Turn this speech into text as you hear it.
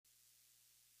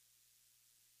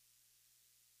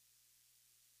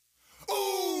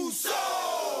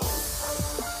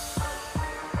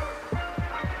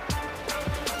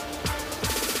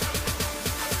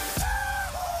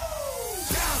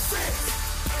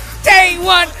day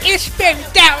one, it's been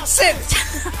down since.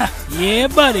 Yeah,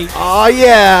 buddy. Oh,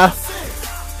 yeah.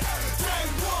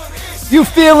 You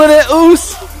feeling it,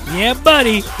 Oos? Yeah,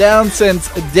 buddy. Down since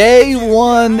day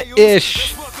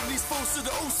one-ish.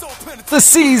 The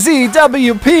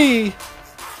CZWP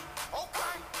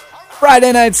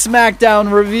Friday Night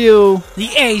SmackDown review. The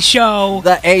A Show.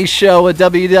 The A Show at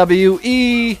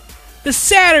WWE. The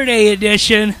Saturday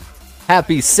edition.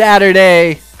 Happy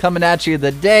Saturday. Coming at you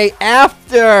the day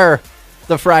after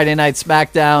the Friday Night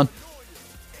SmackDown.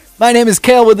 My name is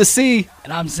Kale with a C.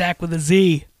 And I'm Zach with a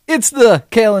Z. It's the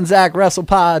Kale and Zach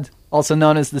WrestlePod, also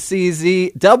known as the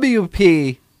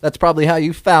CZWP. That's probably how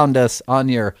you found us on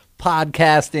your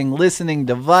podcasting listening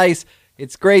device.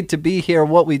 It's great to be here.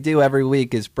 What we do every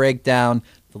week is break down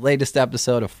the latest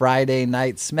episode of Friday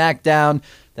Night SmackDown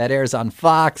that airs on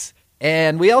Fox.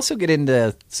 And we also get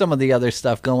into some of the other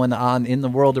stuff going on in the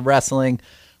world of wrestling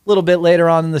a little bit later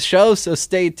on in the show, so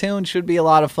stay tuned. Should be a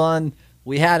lot of fun.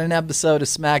 We had an episode of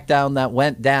SmackDown that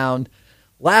went down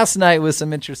last night with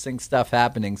some interesting stuff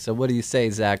happening. So what do you say,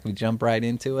 Zach? We jump right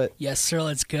into it? Yes, sir.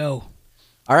 Let's go.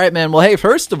 All right, man. Well, hey,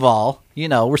 first of all,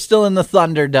 we're still in the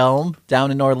Thunderdome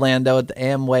down in Orlando at the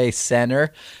Amway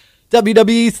Center.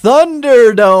 WWE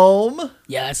Thunderdome.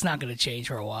 Yeah, it's not going to change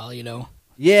for a while,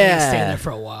 Yeah. Stay there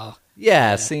for a while.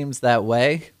 Yeah, seems that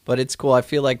way. But it's cool. I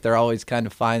feel like they're always kind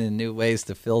of finding new ways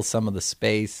to fill some of the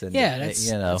space. And, yeah,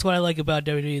 that's what I like about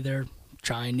WWE. They're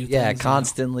trying new things. Yeah,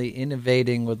 constantly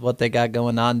innovating with what they got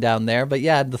going on down there. But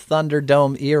yeah, the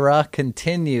Thunderdome era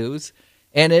continues.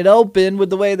 And it opened with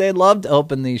the way they love to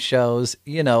open these shows,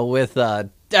 with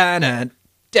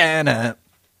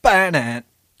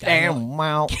damn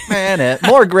wow,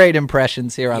 more great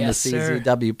impressions here on Yes, the sir.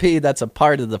 CZWP. That's a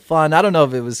part of the fun. I don't know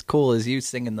if it was cool as you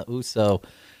singing the Uso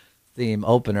theme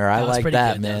opener. I like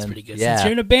that, good. man. That was pretty good. Yeah. Since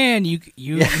you're in a band,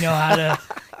 you know how to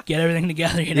get everything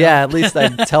together. Yeah, at least I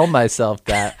tell myself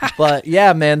that. But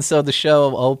yeah, man, so the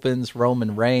show opens,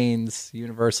 Roman Reigns,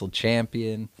 Universal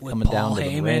Champion, With coming Paul down to the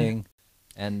Heyman. ring.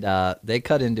 And they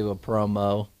cut into a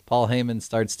promo. Paul Heyman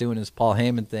starts doing his Paul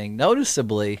Heyman thing.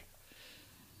 Noticeably,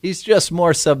 he's just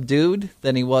more subdued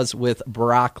than he was with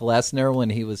Brock Lesnar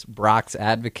when he was Brock's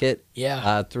advocate.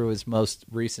 Yeah. Through his most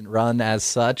recent run as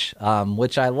such,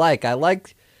 which I like. I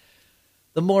like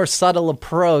the more subtle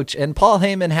approach, and Paul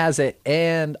Heyman has it,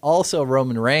 and also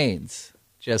Roman Reigns.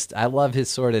 I love his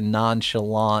sort of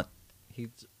nonchalant,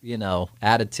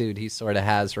 attitude he sort of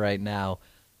has right now.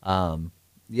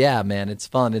 Yeah, man, it's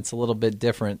fun. It's a little bit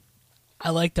different. I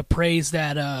like the praise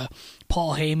that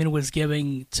Paul Heyman was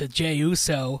giving to Jey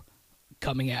Uso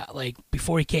coming out, like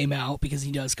before he came out, because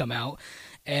he does come out,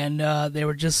 and they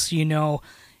were just, just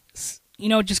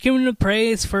giving him the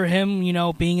praise for him,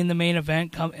 being in the main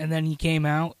event, and then he came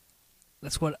out.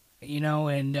 That's what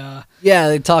and yeah,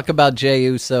 they talk about Jey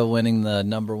Uso winning the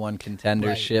 #1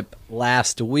 contendership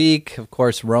last week. Of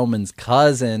course, Roman's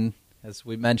cousin. As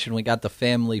we mentioned, we got the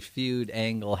family feud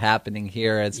angle happening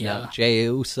here as now Jey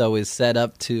Uso is set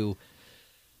up to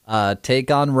take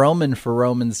on Roman for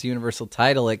Roman's Universal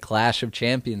title at Clash of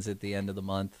Champions at the end of the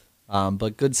month.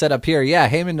 But good setup here. Yeah,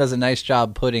 Heyman does a nice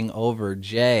job putting over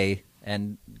Jey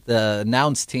and the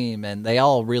announce team, and they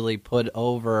all really put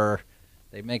over.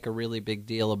 They make a really big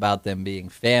deal about them being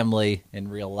family in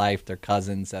real life. They're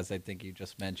cousins, as I think you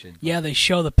just mentioned. Yeah, they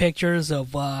show the pictures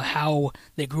of how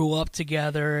they grew up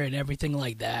together and everything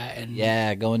like that. And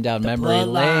yeah, going down memory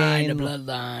lane. lane. The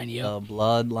bloodline, yep. The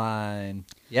bloodline.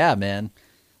 Yeah, man.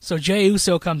 So Jey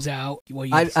Uso comes out.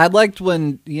 I liked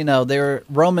when,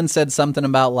 Roman said something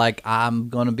about, like, I'm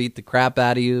going to beat the crap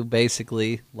out of you,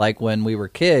 basically, like when we were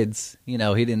kids. He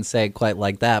didn't say it quite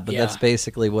like that, but that's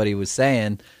basically what he was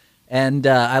saying. And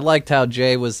I liked how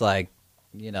Jey was like,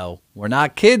 we're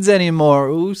not kids anymore,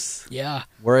 Oos. Yeah.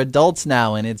 We're adults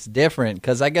now, and it's different.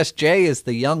 Because I guess Jey is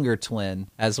the younger twin,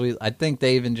 I think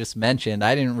they even just mentioned.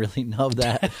 I didn't really know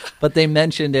that, but they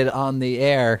mentioned it on the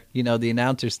air, the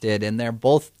announcers did, and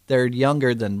they're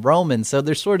younger than Roman, so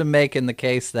they're sort of making the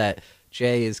case that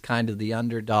Jey is kind of the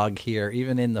underdog here,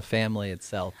 even in the family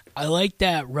itself. I like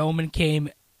that Roman came,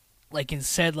 and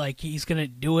said, he's going to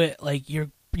do it,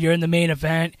 you're in the main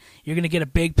event, you're going to get a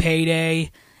big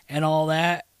payday and all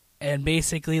that, and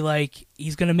basically,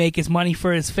 he's going to make his money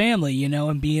for his family,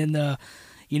 and be in the,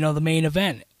 the main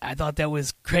event. I thought that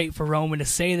was great for Roman to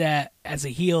say that as a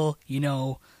heel,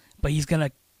 but he's going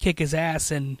to kick his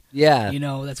ass, and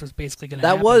that's what's basically going to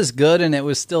happen. That was good, and it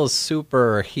was still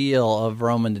super heel of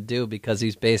Roman to do, because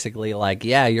he's basically like,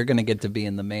 yeah, you're going to get to be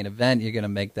in the main event, you're going to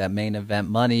make that main event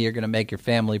money, you're going to make your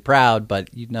family proud,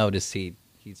 but you notice he's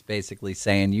basically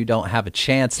saying, you don't have a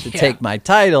chance to take my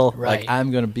title, right.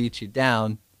 I'm going to beat you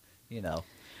down,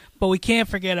 But we can't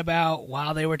forget about,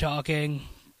 while they were talking,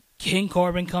 King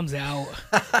Corbin comes out.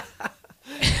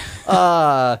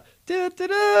 We don't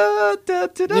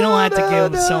have to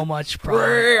give him so much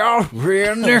pride.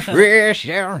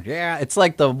 Yeah, it's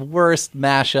like the worst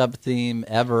mashup theme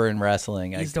ever in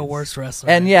wrestling. He's the worst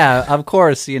wrestler. And yeah, of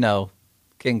course,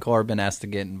 King Corbin has to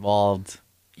get involved.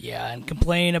 Yeah, and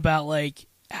complain about like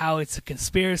how it's a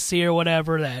conspiracy or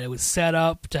whatever, that it was set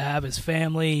up to have his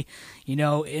family,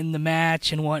 in the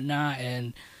match and whatnot,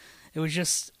 and it was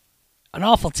just an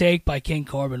awful take by King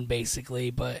Corbin,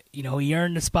 basically. But he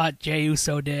earned the spot. Jey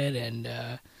Uso did, and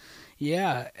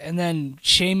yeah. And then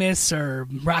Sheamus or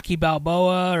Rocky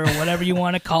Balboa or whatever you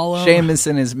want to call him. Sheamus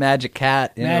and his magic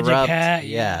hat interrupt. Magic hat,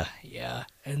 yeah.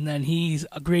 And then he's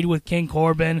agreed with King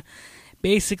Corbin,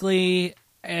 basically,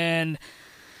 and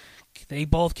they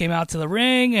both came out to the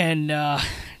ring, and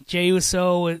Jey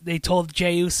Uso, they told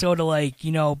Jey Uso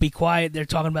to, be quiet. They're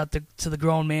talking about to the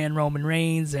grown man, Roman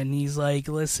Reigns, and he's like,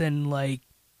 listen,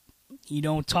 you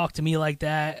don't talk to me like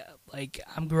that.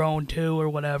 I'm grown too, or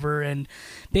whatever. And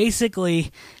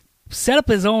basically set up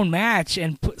his own match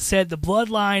and said the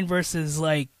Bloodline versus,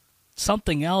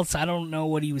 something else. I don't know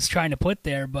what he was trying to put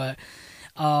there, but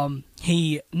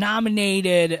he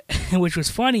nominated, which was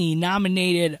funny, he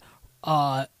nominated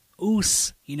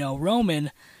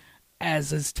Roman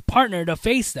as his partner to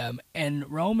face them. And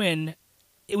Roman,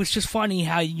 it was just funny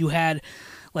how you had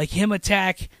him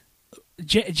attack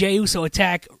Jey Uso,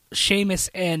 attack Sheamus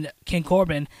and King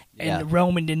Corbin, and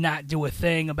Roman did not do a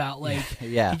thing about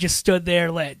he just stood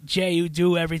there, let Jey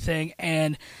do everything,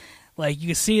 and you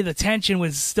could see the tension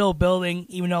was still building,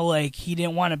 even though he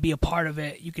didn't want to be a part of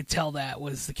it. You could tell that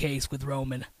was the case with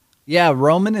Roman. Yeah,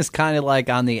 Roman is kind of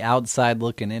on the outside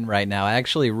looking in right now. I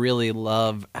actually really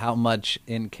love how much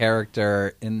in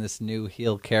character in this new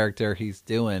heel character he's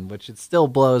doing, which it still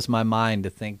blows my mind to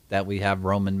think that we have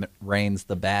Roman Reigns,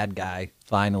 the bad guy,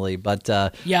 finally. But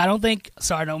yeah, I don't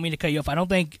mean to cut you off. I don't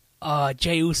think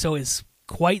Jey Uso is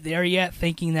quite there yet,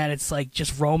 thinking that it's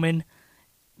just Roman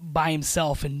by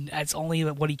himself, and that's only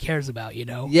what he cares about,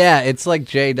 Yeah, it's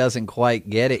Jey doesn't quite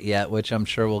get it yet, which I'm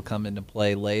sure will come into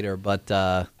play later,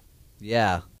 but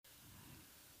yeah.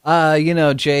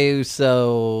 Jey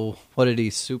Uso, what did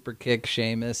he super kick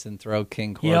Sheamus and throw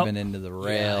King Corbin into the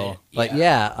rail? But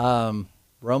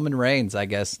Roman Reigns, I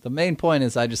guess. The main point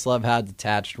is I just love how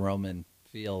detached Roman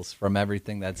feels from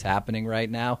everything that's happening right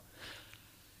now.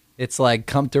 It's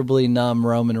comfortably numb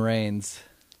Roman Reigns.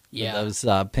 Yeah. For those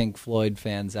Pink Floyd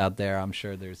fans out there, I'm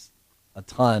sure there's a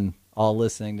ton all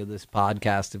listening to this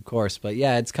podcast, of course. But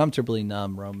yeah, it's comfortably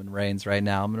numb Roman Reigns right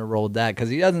now. I'm going to roll with that because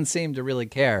he doesn't seem to really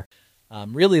care.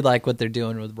 Really like what they're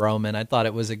doing with Roman. I thought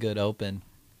it was a good open.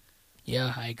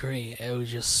 Yeah, I agree. It was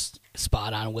just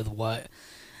spot on with what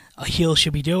a heel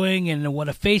should be doing and what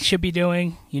a face should be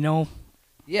doing,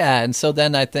 Yeah, and so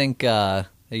then I think, are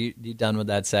you done with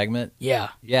that segment? Yeah.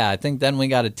 Yeah, I think then we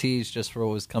got a tease just for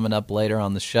what was coming up later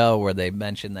on the show where they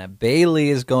mentioned that Bayley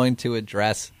is going to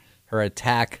address her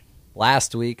attack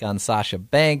last week on Sasha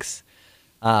Banks.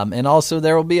 And also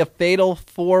there will be a fatal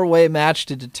four-way match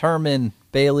to determine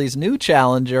Bayley's new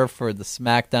challenger for the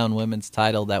SmackDown Women's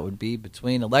title. That would be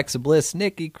between Alexa Bliss,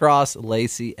 Nikki Cross,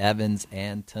 Lacey Evans,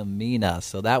 and Tamina.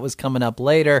 So that was coming up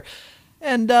later.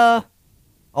 And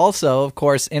also, of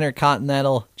course,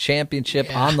 Intercontinental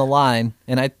Championship on the line.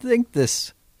 And I think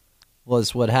this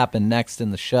was what happened next in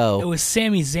the show. It was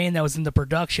Sami Zayn that was in the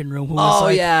production room. Who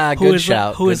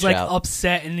was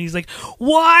upset, and he's like,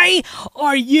 "Why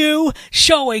are you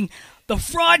showing the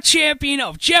fraud champion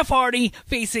of Jeff Hardy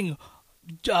facing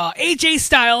AJ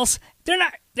Styles?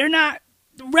 They're not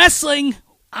wrestling.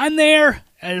 I'm there."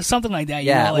 Or something like that.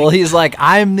 Yeah, well, he's like,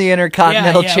 I'm the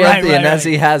Intercontinental Champion as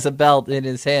he has a belt in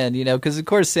his hand, because, of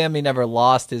course, Sami never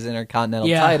lost his Intercontinental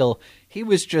title. He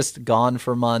was just gone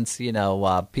for months.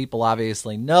 People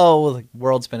obviously know the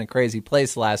world's been a crazy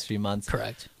place the last few months.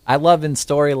 Correct. I love in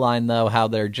storyline, though, how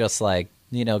they're just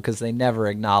because they never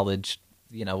acknowledge,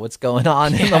 what's going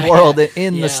on in the world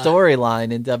in the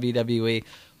storyline in WWE.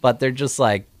 But they're just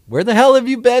like, where the hell have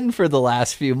you been for the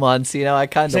last few months? I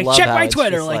kind of love check how my it's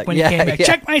Twitter, just when he came back.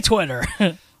 Check my Twitter.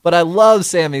 But I love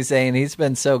Sami Zayn. He's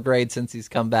been so great since he's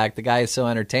come back. The guy is so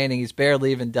entertaining. He's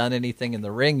barely even done anything in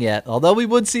the ring yet, although we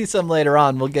would see some later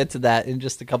on. We'll get to that in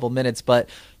just a couple minutes. But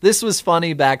this was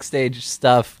funny backstage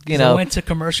stuff. Went to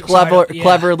commercial.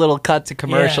 Clever little cut to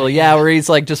commercial. Yeah, where he's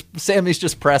Sammy's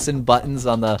just pressing buttons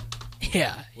on the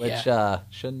Yeah. Which yeah.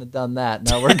 shouldn't have done that.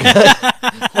 No, we're good.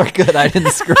 We're good. I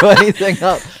didn't screw anything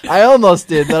up. I almost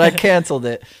did, but I canceled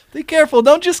it. Be careful.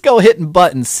 Don't just go hitting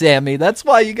buttons, Sammy. That's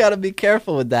why you got to be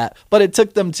careful with that. But it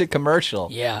took them to commercial.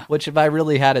 Yeah. Which if I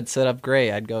really had it set up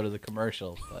great, I'd go to the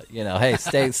commercial. But, hey,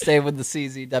 stay with the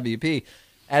CZWP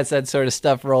as that sort of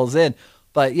stuff rolls in.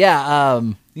 But, yeah,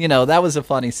 that was a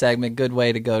funny segment. Good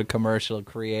way to go to commercial,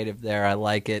 creative there. I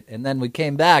like it. And then we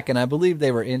came back, and I believe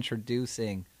they were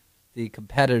introducing the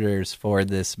competitors for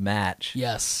this match.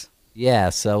 Yes. Yeah,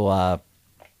 so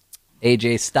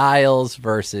AJ Styles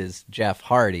versus Jeff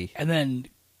Hardy. And then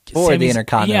for the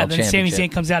Intercontinental Championship. Yeah, then Sami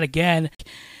Zayn comes out again.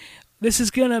 This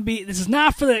is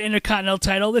not for the Intercontinental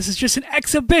title. This is just an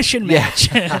exhibition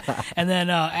match. Yeah. And then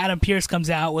Adam Pearce comes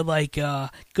out with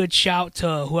good shout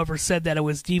to whoever said that it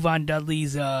was Devon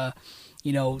Dudley's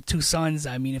two sons.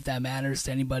 I mean, if that matters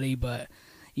to anybody, but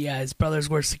yeah, his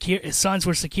sons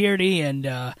were security, and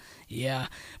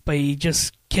but he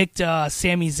just kicked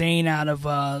Sami Zayn out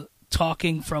of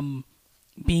talking from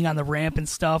being on the ramp and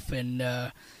stuff, and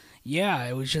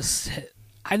it was just.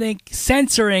 I think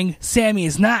censoring Sammy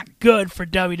is not good for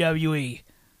WWE.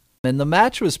 And the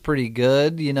match was pretty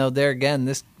good. There again,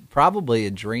 this probably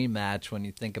a dream match when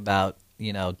you think about,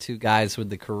 two guys with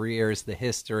the careers, the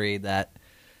history that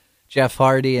Jeff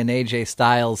Hardy and AJ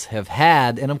Styles have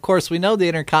had. And, of course, we know the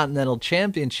Intercontinental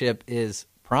Championship is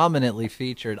prominently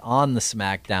featured on the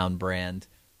SmackDown brand.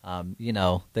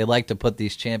 They like to put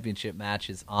these championship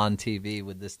matches on TV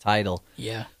with this title.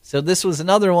 Yeah. So this was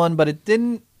another one, but it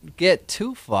didn't get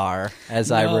too far, as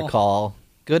I recall.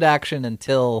 Good action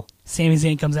until Sami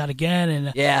Zayn comes out again and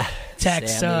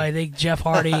attacks, I think, Jeff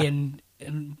Hardy, and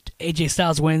AJ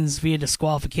Styles wins via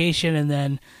disqualification and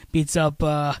then beats up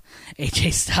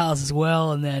AJ Styles as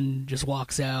well and then just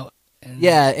walks out.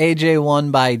 Yeah, AJ won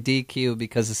by DQ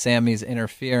because of Sammy's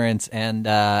interference, and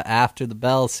after the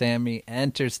bell, Sammy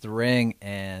enters the ring,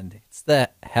 and it's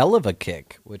the hell of a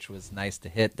kick, which was nice to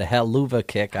hit. The Helluva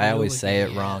kick. I always say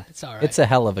it wrong. It's all right. It's a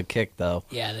hell of a kick, though.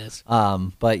 Yeah, it is.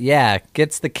 But yeah,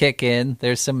 gets the kick in.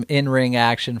 There's some in-ring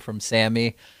action from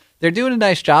Sammy. They're doing a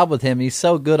nice job with him. He's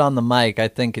so good on the mic. I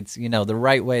think it's, the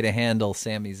right way to handle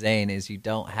Sami Zayn is you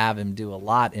don't have him do a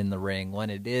lot in the ring.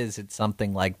 When it is, it's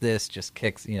something like this, just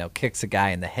kicks a guy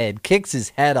in the head, kicks his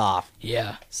head off,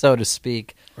 so to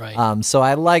speak. Right. So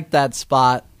I like that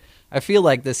spot. I feel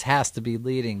like this has to be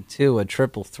leading to a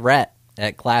triple threat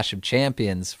at Clash of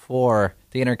Champions for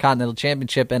the Intercontinental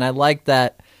Championship, and I like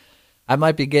that. I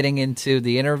might be getting into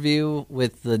the interview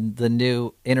with the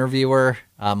new interviewer,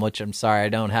 which I'm sorry I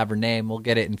don't have her name. We'll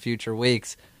get it in future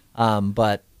weeks.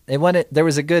 But there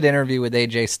was a good interview with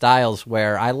AJ Styles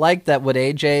where I like that what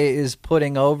AJ is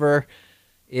putting over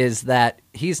is that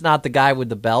he's not the guy with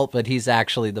the belt, but he's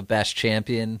actually the best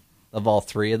champion of all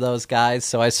three of those guys.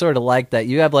 So I sort of like that.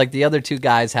 You have the other two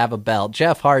guys have a belt.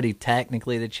 Jeff Hardy,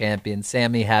 technically the champion.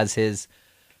 Sammy has his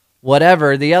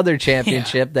whatever, the other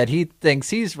championship that he thinks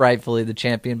he's rightfully the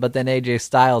champion, but then AJ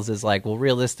Styles is like, well,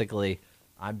 realistically,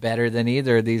 I'm better than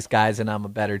either of these guys, and I'm a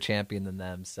better champion than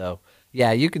them. So,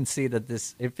 yeah, you can see that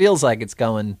it feels like it's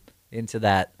going into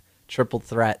that triple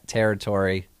threat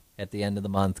territory at the end of the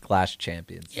month, Clash of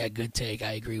Champions. Yeah, good take.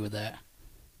 I agree with that.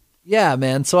 Yeah,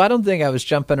 man. So I don't think I was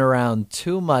jumping around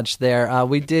too much there.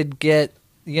 We did get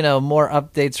more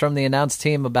updates from the announce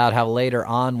team about how later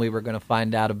on we were going to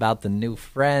find out about the new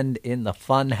friend in the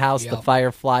Funhouse, the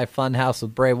Firefly Funhouse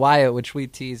with Bray Wyatt, which we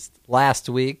teased last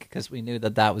week because we knew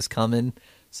that was coming.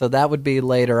 So that would be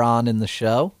later on in the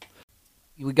show.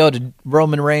 We go to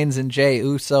Roman Reigns and Jey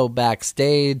Uso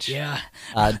backstage. Yeah.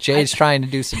 Jay's trying to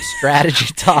do some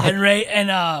strategy talk.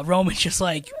 And Roman's just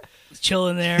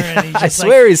chilling there. And he's just I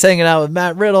swear he's hanging out with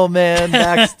Matt Riddle, man,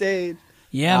 backstage.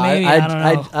 Yeah, maybe. I don't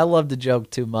know. I love the joke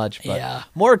too much, but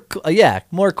more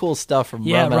cool stuff from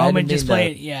Roman. Roman just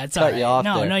played. Yeah, it's all right. You off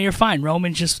there. No, you're fine.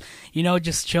 Roman just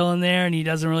just chilling there, and he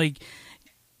doesn't really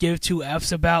give two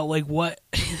F's about what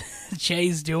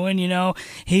Jay's doing.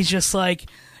 He's just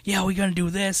yeah, we're gonna do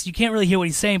this. You can't really hear what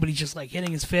he's saying, but he's just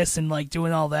hitting his fists and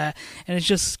doing all that, and it's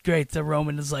just great that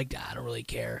Roman is I don't really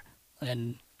care,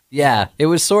 and. Yeah, it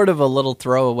was sort of a little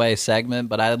throwaway segment,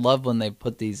 but I love when they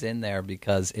put these in there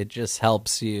because it just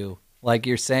helps you. Like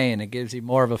you're saying, it gives you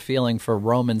more of a feeling for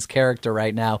Roman's character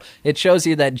right now. It shows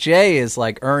you that Jay is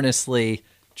earnestly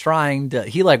trying to.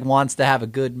 He wants to have a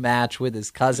good match with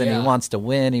his cousin. Yeah. He wants to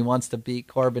win. He wants to beat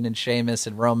Corbin and Sheamus,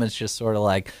 and Roman's just sort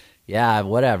of yeah,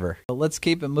 whatever. But let's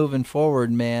keep it moving forward,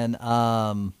 man.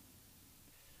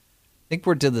 I think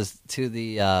we're to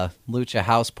the Lucha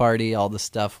House Party, all the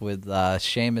stuff with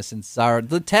Sheamus and Cesaro,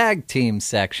 the tag team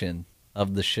section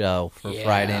of the show for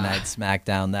Friday Night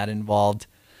SmackDown. That involved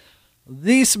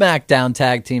the SmackDown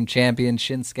Tag Team Champions,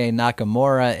 Shinsuke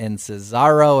Nakamura and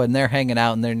Cesaro, and they're hanging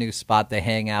out in their new spot. They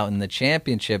hang out in the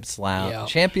Championship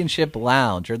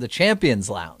Lounge, or the Champions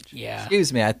Lounge. Yeah.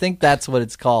 Excuse me, I think that's what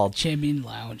it's called. Champion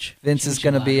Lounge. Vince is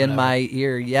going to be in my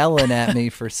ear yelling at me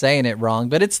for saying it wrong,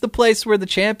 but it's the place where the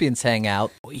champions hang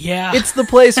out. Yeah. It's the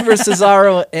place where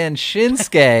Cesaro and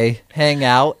Shinsuke hang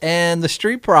out, and the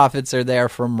Street Profits are there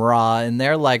from Raw, and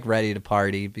they're like ready to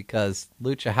party because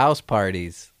Lucha House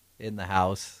Party's in the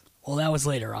house. Well, that was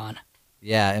later on.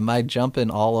 Yeah, am I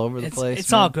jumping all over the place?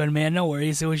 It's all good, man. No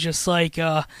worries. It was just like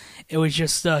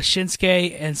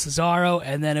Shinsuke and Cesaro,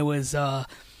 and then it was the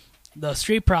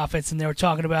Street Profits, and they were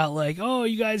talking about like, oh,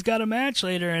 you guys got a match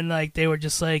later, and like they were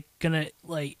just like gonna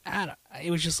like,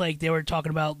 it was just like they were talking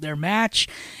about their match,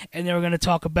 and they were gonna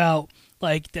talk about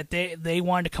like that they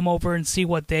wanted to come over and see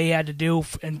what they had to do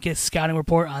and get a scouting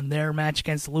report on their match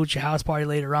against the Lucha House Party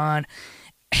later on.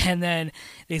 And then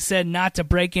they said not to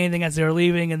break anything as they were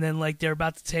leaving, and then like they're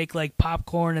about to take like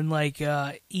popcorn and like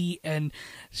eat, and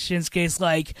Shinsuke's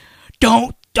like,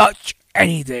 "Don't touch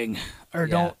anything or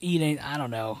don't eat anything." I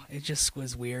don't know. It just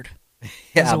was weird.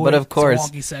 Yeah, but of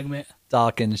course, wonky segment.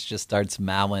 Dawkins just starts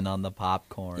mowing on the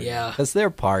popcorn. Yeah, because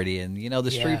they're partying. You know,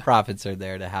 the Street Profits are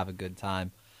there to have a good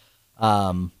time.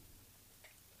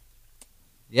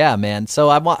 Yeah, man. So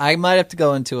I might have to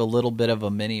go into a little bit of a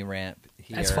mini rant.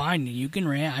 That's fine. You can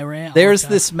rant. I rant. There's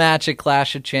this match at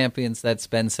Clash of Champions that's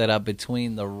been set up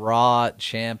between the Raw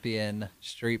champion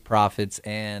Street Profits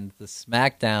and the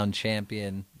SmackDown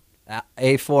champion,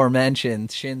 aforementioned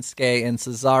Shinsuke and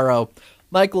Cesaro.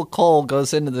 Michael Cole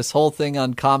goes into this whole thing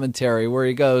on commentary where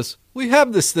he goes, "We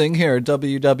have this thing here at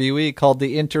WWE called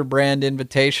the Interbrand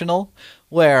Invitational,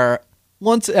 where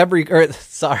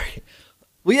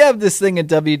we have this thing at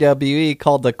WWE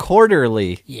called the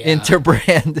Quarterly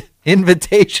Interbrand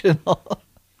Invitational,"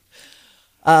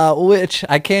 which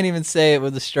I can't even say it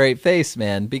with a straight face,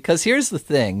 man, because here's the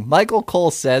thing. Michael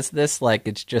Cole says this like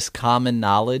it's just common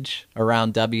knowledge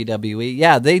around WWE.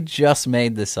 Yeah, they just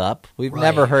made this up. We've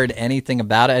never heard anything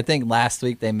about it. I think last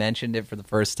week they mentioned it for the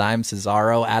first time.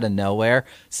 Cesaro, out of nowhere,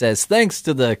 says, "Thanks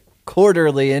to the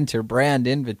Quarterly Interbrand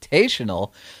Invitational,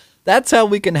 that's how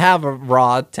we can have a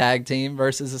Raw tag team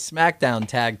versus a SmackDown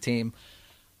tag team."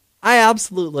 I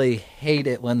absolutely hate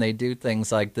it when they do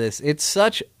things like this. It's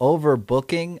such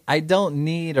overbooking. I don't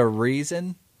need a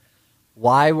reason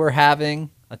why we're having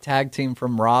a tag team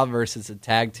from Raw versus a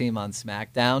tag team on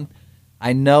SmackDown.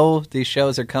 I know these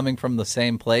shows are coming from the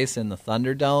same place in the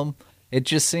Thunderdome. It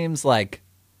just seems like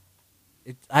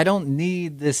I don't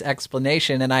need this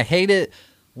explanation, and I hate it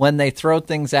when they throw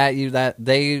things at you that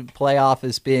they play off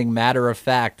as being matter of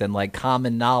fact and like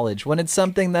common knowledge, when it's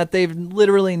something that they've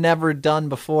literally never done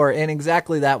before in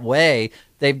exactly that way.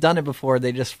 They've done it before.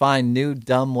 They just find new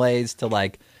dumb ways to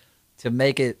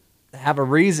make it have a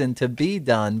reason to be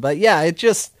done. But yeah, it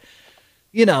just,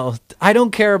 I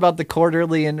don't care about the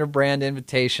Quarterly Interbrand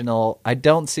Invitational. I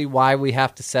don't see why we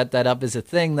have to set that up as a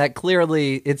thing that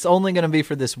clearly it's only going to be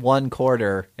for this one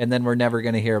quarter, and then we're never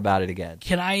going to hear about it again.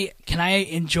 Can I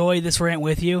enjoy this rant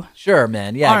with you? Sure,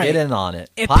 man. Yeah, right. Get in on it.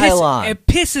 Pile on. It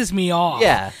pisses me off.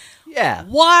 Yeah.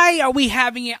 Why are we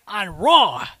having it on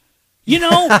Raw? We're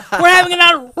having it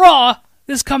on Raw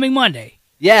this coming Monday.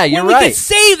 Yeah, you're when right. We could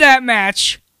save that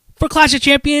match for Clash of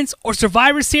Champions or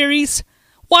Survivor Series.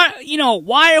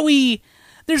 Why are we...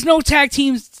 There's no tag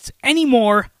teams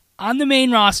anymore on the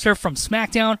main roster from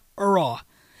SmackDown or Raw.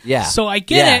 Yeah. So I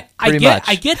get it.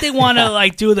 I get they want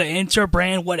to do the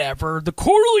interbrand, whatever, the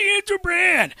Quarterly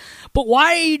Interbrand. But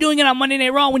why are you doing it on Monday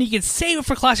Night Raw when you can save it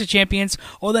for Clash of Champions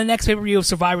or the next pay-per-view of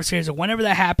Survivor Series or whenever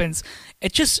that happens?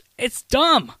 It's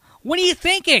dumb. What are you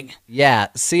thinking? Yeah,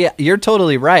 see, you're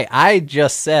totally right. I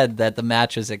just said that the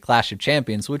match is at Clash of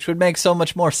Champions, which would make so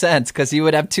much more sense because you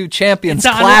would have two champions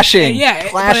clashing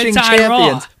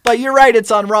champions. But you're right,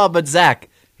 it's on Raw. But Zach,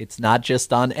 it's not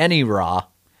just on any Raw.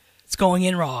 It's going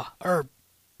in Raw. Raw.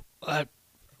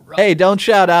 Hey, don't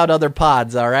shout out other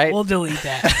pods, all right? We'll delete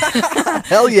that.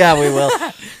 Hell yeah, we will.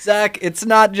 Zach, it's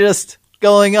not just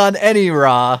going on any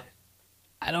Raw.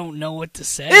 I don't know what to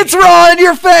say. It's Raw in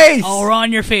your face! Oh, Raw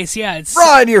in your face, yeah. It's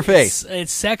Raw in your face.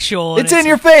 It's sexual. It's in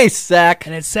your face, Zach.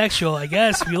 And it's sexual, I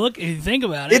guess, if you think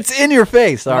about it. It's in your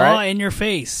face, all right? Raw in your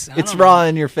face. It's Raw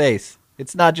in your face.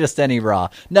 It's not just any Raw.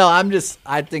 No,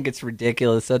 I think it's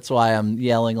ridiculous. That's why I'm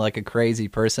yelling like a crazy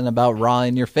person about Raw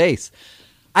in your face.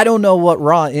 I don't know what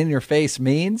Raw in your face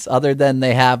means other than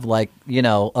they have a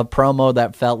promo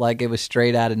that felt like it was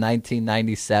straight out of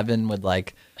 1997 with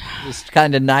this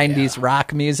kind of 90s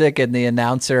rock music, and the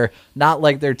announcer, not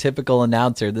like their typical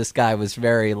announcer. This guy was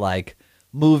very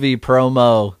movie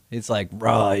promo. It's like,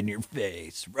 Raw in your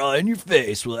face. Raw in your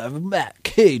face. We'll have a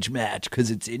cage match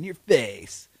because it's in your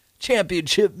face.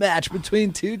 Championship match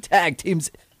between two tag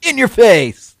teams in your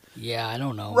face. Yeah, I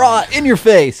don't know. Raw in your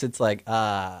face. It's like,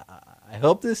 I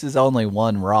hope this is only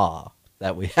one Raw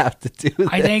that we have to do this.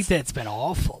 I think that's been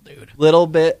awful, dude. Little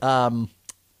bit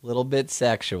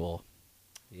sexual.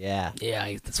 Yeah.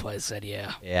 Yeah, that's why I said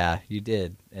yeah. Yeah, you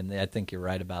did. And I think you're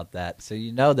right about that. So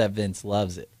you know that Vince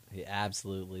loves it. He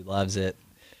absolutely loves it.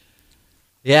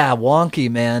 Yeah, wonky,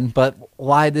 man. But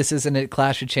why this isn't at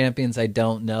Clash of Champions, I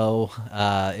don't know.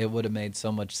 It would have made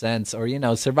so much sense. Or,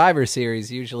 Survivor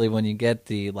Series, usually when you get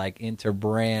the,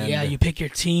 interbrand. Yeah, you pick your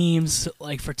teams,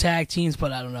 for tag teams,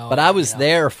 but I don't know. But I was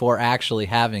there for actually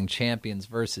having champions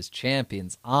versus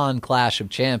champions on Clash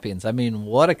of Champions. I mean,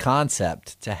 what a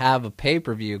concept to have a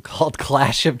pay-per-view called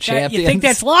Clash of Champions. You think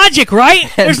that's logic, right?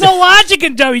 There's no logic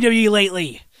in WWE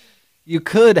lately. You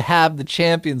could have the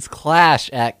champions clash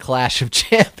at Clash of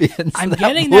Champions. I'm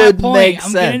getting that point.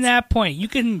 I'm getting that point. You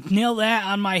can nail that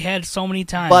on my head so many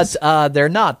times. But they're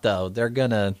not, though. They're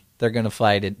gonna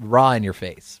fight it Raw in your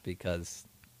face because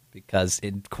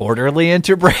in quarterly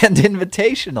Interbrand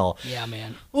Invitational. Yeah,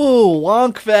 man. Ooh,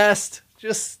 wonk fest.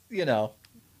 Just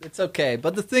it's okay.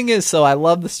 But the thing is, I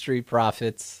love the Street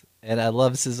Profits and I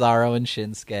love Cesaro and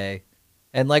Shinsuke.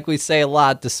 And like we say a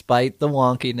lot, despite the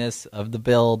wonkiness of the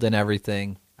build and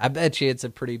everything, I bet you it's a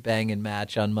pretty banging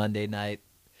match on Monday night.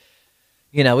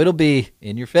 It'll be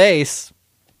in your face,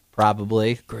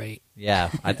 probably. Great.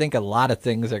 Yeah, I think a lot of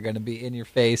things are going to be in your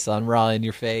face on Raw in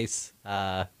your face.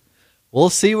 We'll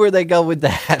see where they go with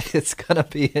that. It's going to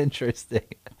be interesting.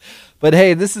 But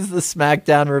hey, this is the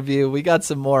SmackDown review. We got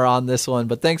some more on this one,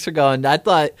 but thanks for going. I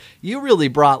thought you really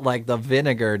brought the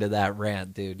vinegar to that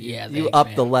rant, dude. You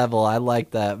upped the level. I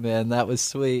like that, man. That was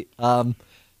sweet.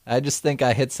 I just think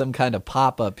I hit some kind of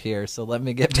pop-up here, so let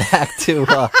me get back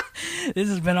to... This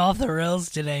has been off the rails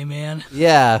today, man.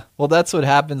 Yeah, well, that's what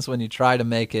happens when you try to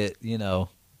make it,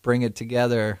 bring it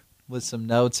together with some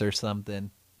notes or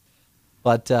something.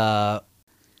 But...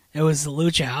 It was the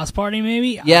Lucha House Party,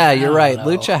 maybe? Yeah, you're right.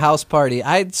 Lucha House Party.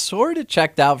 I'd sort of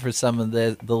checked out for some of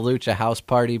the Lucha House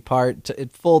Party part.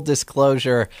 Full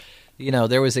disclosure,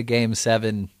 there was a Game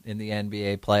 7 in the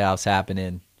NBA playoffs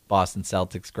happening. Boston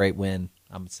Celtics, great win.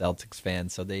 I'm a Celtics fan,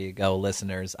 so there you go,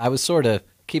 listeners. I was sort of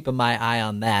keeping my eye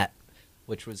on that,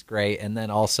 which was great. And then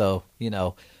also,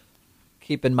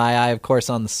 keeping my eye, of course,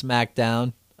 on the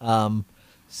SmackDown.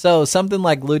 So something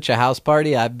like Lucha House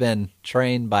Party, I've been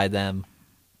trained by them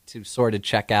to sort of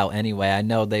check out anyway. I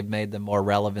know they've made them more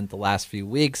relevant the last few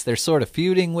weeks. They're sort of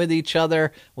feuding with each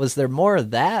other. Was there more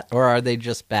of that, or are they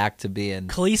just back to being...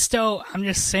 Kalisto, I'm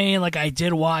just saying, I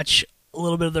did watch a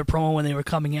little bit of their promo when they were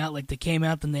coming out. They came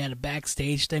out, then they had a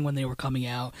backstage thing when they were coming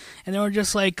out. And they were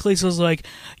just Kalisto's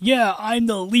yeah, I'm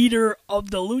the leader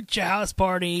of the Lucha House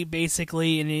Party,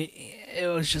 basically. And it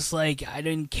was just I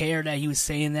didn't care that he was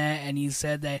saying that, and he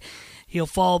said that he'll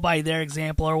follow by their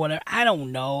example or whatever. I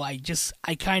don't know. I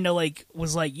kind of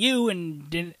was like you and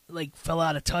didn't fell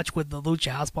out of touch with the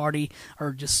Lucha House Party,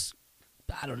 or just,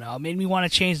 I don't know. It made me want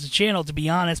to change the channel, to be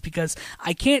honest, because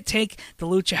I can't take the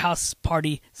Lucha House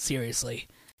Party seriously.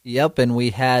 Yep, and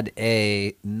we had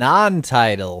a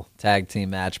non-title tag team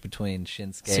match between Shinsuke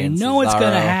and Cesaro. So you know what's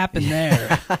going to happen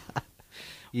there.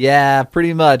 Yeah,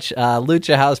 pretty much.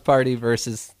 Lucha House Party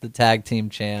versus the tag team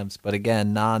champs, but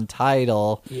again,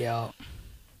 non-title. Yeah.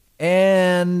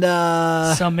 And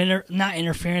some not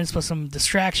interference, but some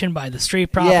distraction by the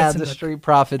Street Profits. Yeah, the Street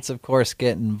Profits, of course,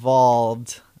 get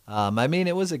involved. I mean,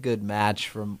 it was a good match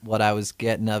from what I was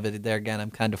getting of it. There again,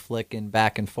 I'm kind of flicking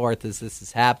back and forth as this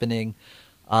is happening.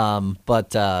 But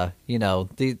they're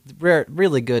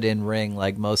really good in ring,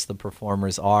 like most of the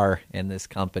performers are in this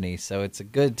company. So it's a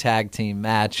good tag team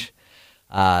match.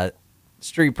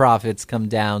 Street Profits come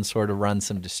down, sort of run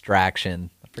some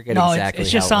distraction. I forget exactly.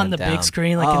 It's just how it on the went big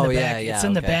screen, in the back. Yeah, it's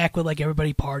in the back with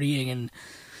everybody partying and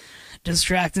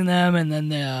distracting them, and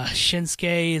then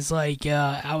Shinsuke is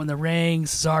out in the ring.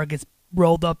 Cesaro gets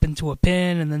rolled up into a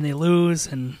pin, and then they lose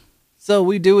and. So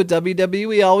we do what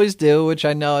WWE always do, which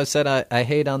I know I've said I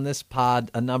hate on this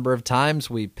pod a number of times.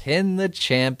 We pin the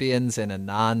champions in a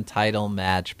non-title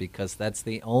match because that's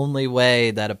the only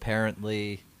way that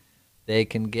apparently they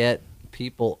can get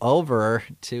people over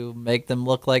to make them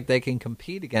look like they can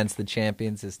compete against the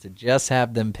champions, is to just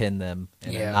have them pin them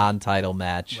in a non-title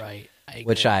match, right?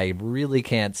 Which I really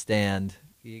can't stand.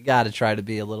 You got to try to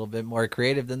be a little bit more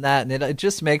creative than that, and it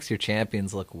just makes your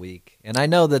champions look weak. And I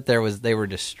know that they were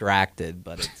distracted,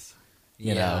 but it's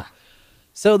you know.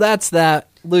 So that's that.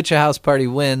 Lucha House Party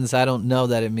wins. I don't know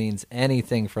that it means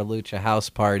anything for Lucha House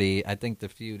Party. I think the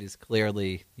feud is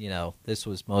clearly, this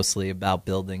was mostly about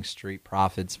building Street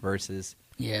Profits versus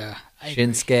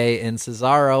Shinsuke and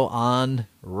Cesaro on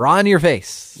Raw in Your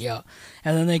Face. Yeah,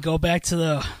 and then they go back to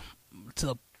the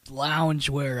lounge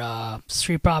where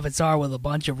Street Profits are with a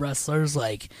bunch of wrestlers.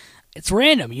 Like, it's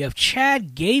random. You have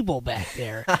Chad Gable back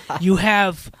there. You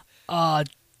have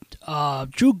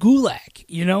Drew Gulak.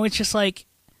 It's just like,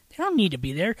 they don't need to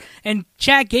be there. And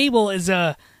Chad Gable is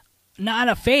not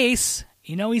a face.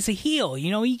 He's a heel.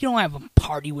 You don't have a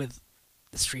party with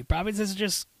the Street Profits. It's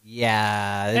just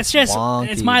it's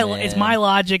wonky, it's my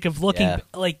logic of looking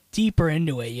like deeper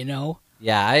into it.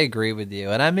 Yeah, I agree with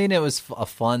you. And I mean, it was a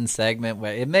fun segment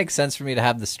where it makes sense for me to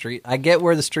have I get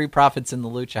where the Street Profits and the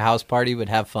Lucha House Party would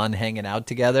have fun hanging out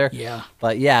together. Yeah.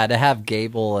 But yeah, to have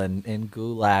Gable and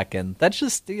Gulak, and that's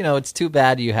just, it's too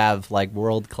bad you have like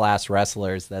world-class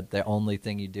wrestlers that the only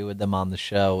thing you do with them on the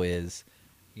show is,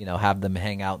 have them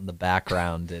hang out in the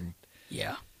background. And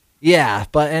yeah. Yeah,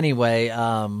 but anyway,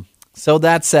 so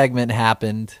that segment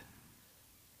happened.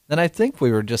 Then I think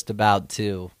we were just about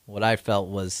to what I felt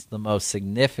was the most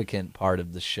significant part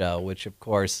of the show, which, of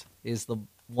course, is the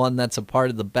one that's a part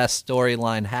of the best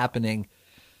storyline happening,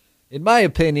 in my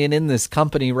opinion, in this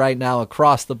company right now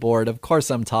across the board. Of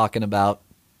course, I'm talking about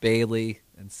Bayley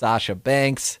and Sasha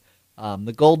Banks.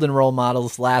 The Golden Role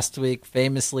Models last week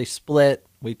famously split.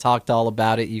 We talked all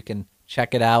about it. You can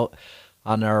check it out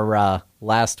on our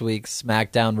last week's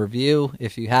SmackDown review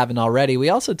if you haven't already. We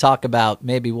also talk about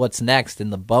maybe what's next in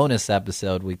the bonus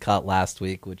episode we cut last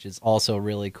week, which is also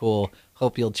really cool.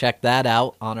 Hope you'll check that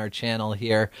out on our channel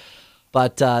here.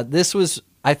 But this was,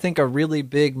 I think, a really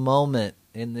big moment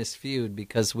in this feud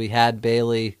because we had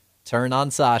Bayley turn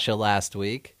on Sasha last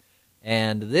week,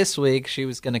 and this week she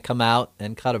was going to come out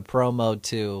and cut a promo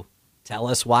to tell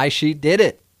us why she did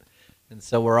it. And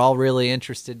so we're all really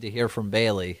interested to hear from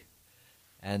Bayley.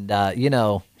 And,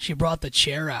 she brought the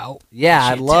chair out. Yeah,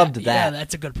 I loved that. Yeah,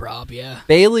 that's a good prop, yeah.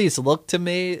 Bayley's look to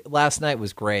me last night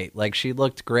was great. Like, she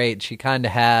looked great. She kind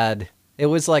of had, it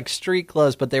was like street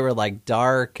clothes, but they were like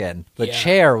dark. And the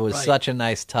chair was such a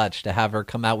nice touch to have her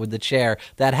come out with the chair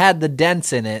that had the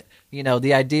dents in it.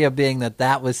 The idea being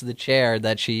that was the chair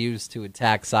that she used to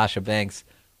attack Sasha Banks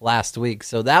last week.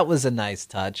 So that was a nice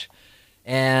touch.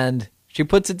 And she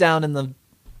puts it down in the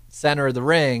center of the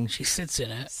ring. She sits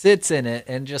in it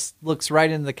and just looks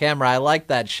right into the camera. I like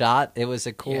that shot. It was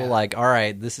a cool, like, all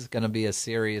right, this is going to be a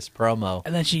serious promo.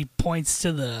 And then she points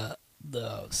to the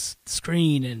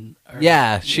screen and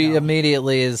she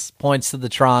immediately points to the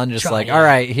Tron, all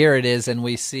right, here it is, and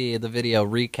we see the video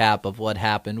recap of what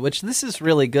happened, which this is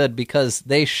really good because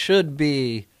they should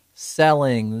be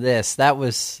selling this. That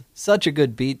was such a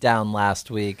good beatdown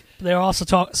last week. They're also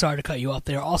sorry to cut you off.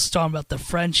 They're also talking about the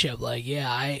friendship. Like,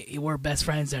 we're best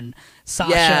friends, and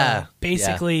Sasha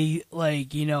basically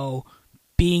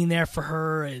being there for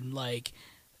her and like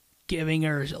giving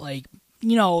her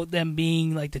them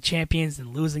being like the champions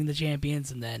and losing the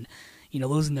champions, and then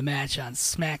losing the match on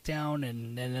SmackDown,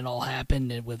 and then it all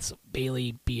happened with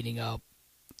Bayley beating up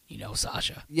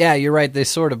Sasha. Yeah, you're right. They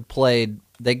sort of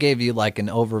they gave you like an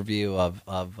overview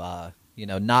of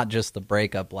not just the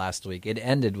breakup last week. It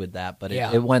ended with that, but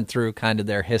it went through kind of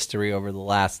their history over the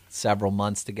last several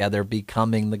months together,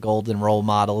 becoming the Golden Role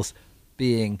Models,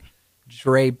 being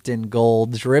draped in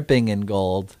gold, dripping in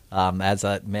gold.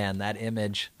 That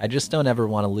image, I just don't ever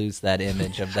want to lose that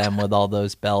image of them with all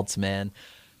those belts, man.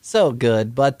 So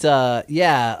good. But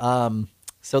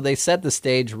so they set the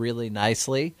stage really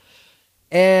nicely.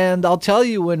 And I'll tell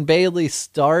you, when Bayley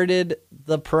started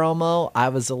the promo, I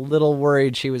was a little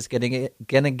worried she was gonna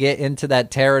get into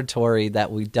that territory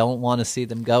that we don't want to see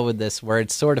them go with this, where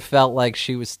it sort of felt like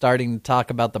she was starting to talk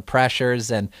about the pressures.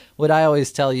 And what I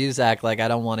always tell you, Zach, like, I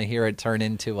don't want to hear it turn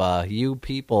into you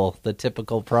people, the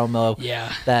typical promo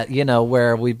that,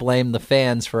 where we blame the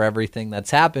fans for everything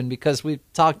that's happened, because we've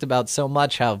talked about so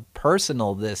much how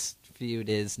personal this feud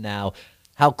is now.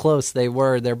 How close they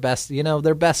were, they're best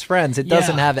friends. It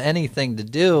doesn't have anything to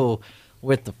do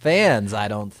with the fans, I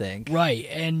don't think. Right,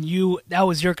 and that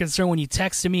was your concern when you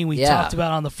texted me and we talked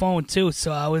about it on the phone too,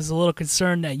 so I was a little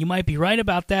concerned that you might be right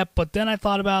about that, but then I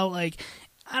thought about, like,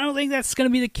 I don't think that's going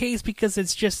to be the case because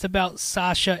it's just about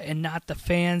Sasha and not the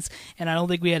fans, and I don't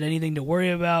think we had anything to worry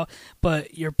about,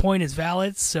 but your point is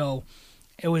valid, so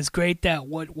it was great that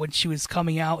when she was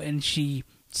coming out and she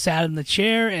sat in the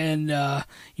chair and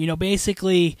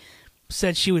basically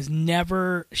said she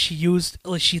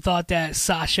thought that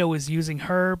Sasha was using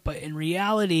her, but in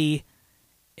reality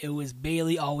it was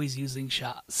Bailey always using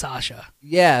Sasha.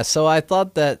 Yeah, so I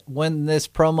thought that when this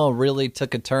promo really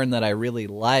took a turn that I really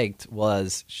liked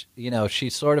was, she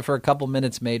sort of for a couple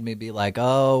minutes made me be like,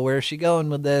 oh, where's she going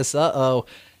with this? Uh-oh.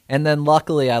 And then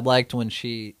luckily I liked when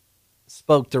she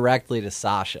spoke directly to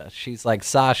Sasha. She's like,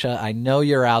 Sasha, I know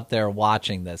you're out there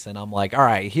watching this. And I'm like, all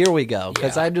right, here we go.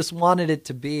 Because I just wanted it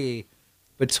to be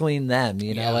between them,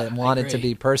 I wanted it to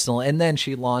be personal. And then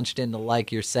she launched into,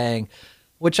 like you're saying,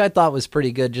 which I thought was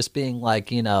pretty good, just being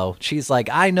like, she's like,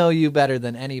 I know you better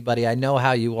than anybody. I know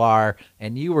how you are.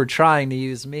 And you were trying to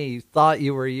use me. You thought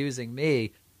you were using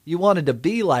me. You wanted to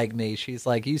be like me. She's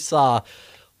like, you saw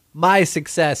my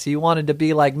success. You wanted to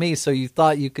be like me, so you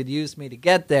thought you could use me to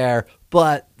get there,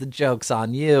 but the joke's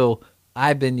on you.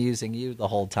 I've been using you the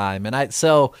whole time. And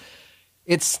so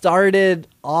it started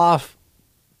off,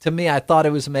 to me, I thought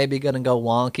it was maybe going to go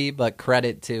wonky, but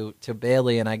credit to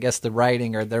Bailey and I guess the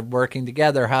writing, or they're working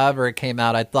together. However it came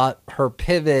out, I thought her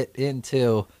pivot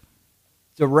into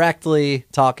directly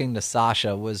talking to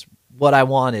Sasha was what I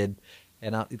wanted.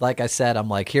 And like I said, I'm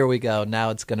like, here we go. Now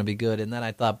it's going to be good. And then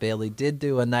I thought Bailey did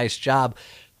do a nice job.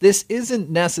 This isn't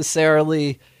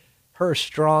necessarily her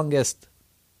strongest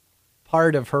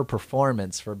part of her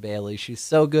performance for Bailey. She's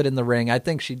so good in the ring. I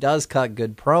think she does cut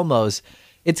good promos.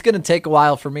 It's going to take a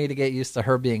while for me to get used to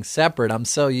her being separate. I'm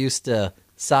so used to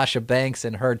Sasha Banks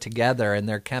and her together and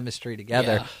their chemistry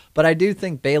together. Yeah. But I do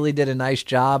think Bailey did a nice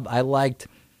job. I liked...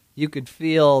 You could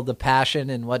feel the passion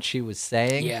in what she was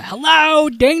saying. Yeah, hello,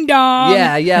 ding dong.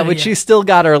 Yeah, but she still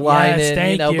got her line yes, in,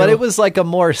 thank you. But it was like a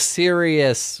more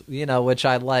serious, which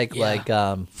I like. Yeah,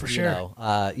 like, for sure.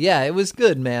 It was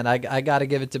good, man. I got to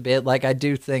give it to Bailey. Like, I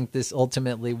do think this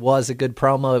ultimately was a good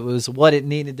promo. It was what it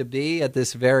needed to be at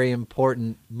this very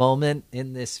important moment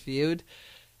in this feud.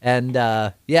 And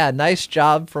nice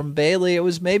job from Bailey. It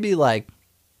was maybe like,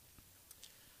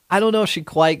 I don't know if she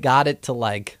quite got it to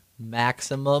like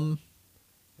maximum,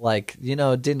 like,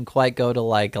 it didn't quite go to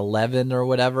like 11 or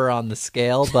whatever on the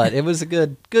scale, but it was a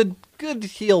good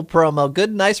heel promo.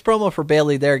 Nice promo for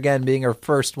Bailey there, again being her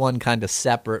first one kind of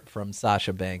separate from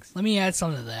Sasha Banks. Let me add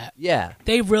something to that. Yeah,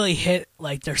 they really hit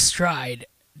like their stride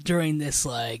during this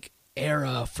like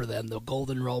era for them, the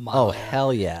golden role model era.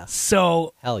 Hell yeah.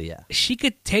 So hell yeah, she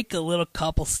could take a little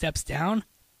couple steps down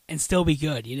and still be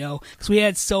good, because we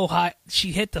had so high.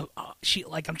 She hit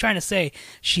I'm trying to say,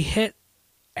 she hit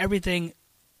everything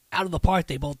out of the park.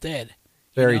 They both did.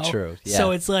 Very true. Yeah.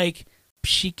 So it's like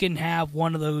she can have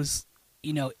one of those,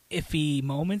 iffy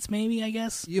moments, maybe, I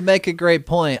guess. You make a great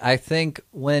point. I think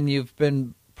when you've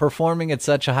been performing at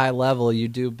such a high level, you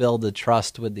do build a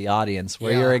trust with the audience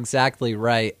where you're exactly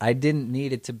right. I didn't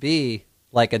need it to be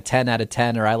like a 10 out of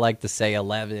 10, or I like to say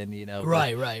 11,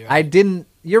 Right. I didn't,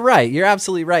 you're right. You're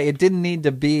absolutely right. It didn't need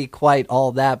to be quite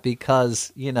all that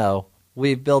because,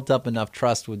 we've built up enough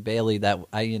trust with Bailey that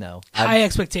high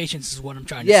expectations is what I'm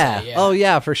trying to say. Yeah. Oh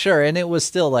yeah, for sure. And it was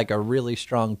still like a really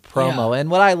strong promo. And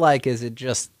what I like is it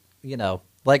just,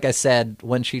 like I said,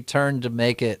 when she turned to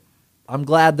make it, I'm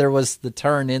glad there was the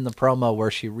turn in the promo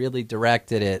where she really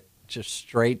directed it just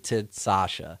straight to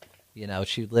Sasha.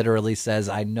 She literally says,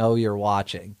 I know you're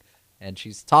watching. And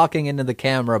she's talking into the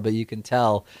camera, but you can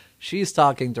tell she's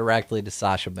talking directly to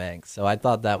Sasha Banks. So I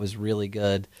thought that was really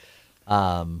good.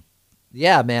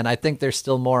 Yeah, man, I think there's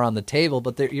still more on the table,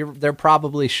 but there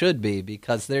probably should be,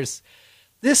 because this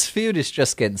feud is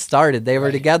just getting started. They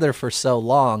were together for so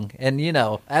long. And,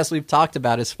 as we've talked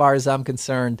about, as far as I'm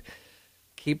concerned,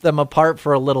 keep them apart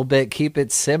for a little bit, keep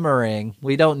it simmering.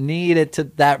 We don't need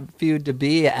that feud to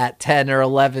be at 10 or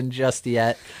 11 just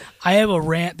yet. I have a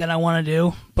rant that I want to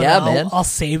do, but I'll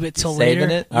save it till later.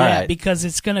 Saving it? All right. Because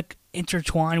it's going to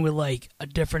intertwine with like a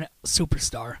different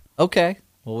superstar. Okay.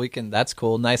 Well, that's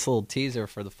cool. Nice little teaser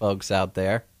for the folks out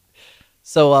there.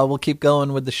 So we'll keep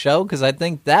going with the show, because I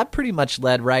think that pretty much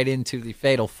led right into the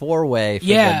Fatal 4-Way for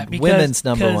the women's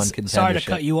number one contendership. Sorry to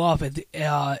cut you off.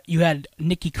 You had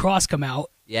Nikki Cross come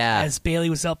out as Bailey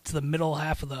was up to the middle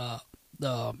half of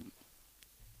the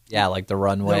like the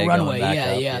runway. The runway,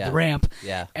 yeah, the ramp.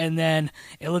 Yeah. And then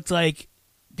it looked like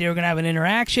they were going to have an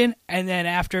interaction, and then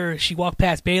after she walked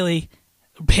past Bailey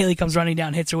comes running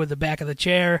down, hits her with the back of the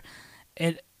chair.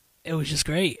 It was just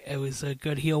great. It was a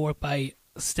good heel work by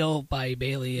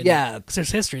Bailey. And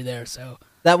there's history there. So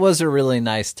that was a really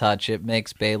nice touch. It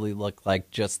makes Bailey look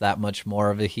like just that much more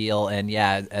of a heel. And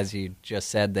as you just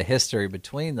said, the history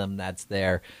between them that's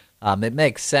there. It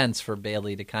makes sense for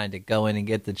Bailey to kind of go in and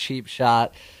get the cheap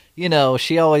shot.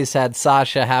 She always had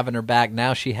Sasha having her back.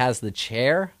 Now she has the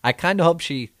chair. I kind of hope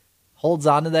she holds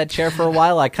on to that chair for a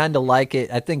while. I kind of like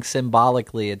it. I think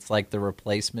symbolically it's like the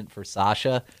replacement for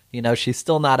Sasha. You know, she's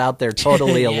still not out there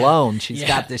totally alone. She's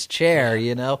got this chair,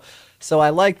 you know. So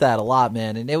I like that a lot,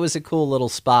 man. And it was a cool little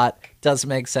spot. Does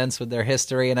make sense with their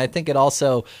history. And I think it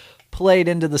also played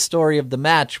into the story of the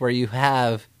match where you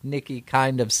have Nikki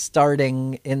kind of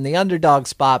starting in the underdog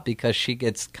spot because she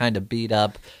gets kind of beat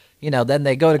up. You know, then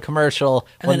they go to commercial.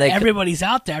 And then everybody's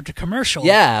out there after commercial.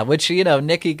 Yeah, which, you know,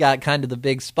 Nikki got kind of the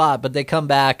big spot, but they come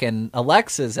back and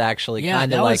Alexa's actually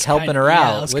kind of like helping her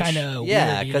out. That was kind of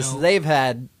weird, because they've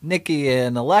had Nikki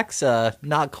and Alexa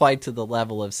not quite to the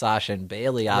level of Sasha and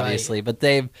Bayley, obviously, but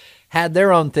they've had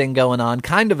their own thing going on,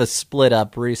 kind of a split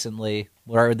up recently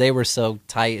where they were so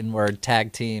tight and were a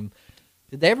tag team.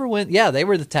 Did they ever win? Yeah, they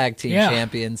were the tag team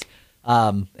champions.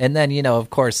 And then, you know, of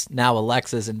course, now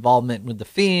Alexa's involvement with The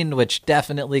Fiend, which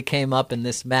definitely came up in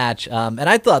this match. And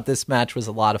I thought this match was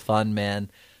a lot of fun,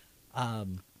 man.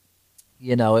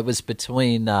 You know, it was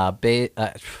between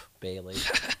Bayley.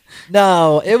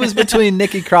 No, it was between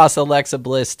Nikki Cross, Alexa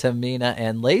Bliss, Tamina,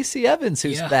 and Lacey Evans,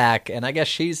 who's back. And I guess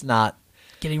she's not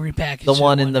getting repackaged. The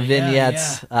one in the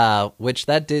vignettes, which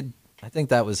that did, I think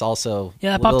that was also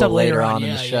that popped up later on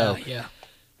in the show.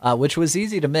 Which was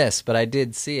easy to miss, but I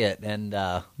did see it. And,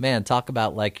 man, talk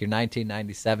about, like, your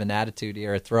 1997 Attitude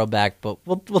Era throwback. But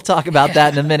we'll talk about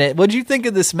that in a minute. What did you think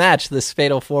of this match, this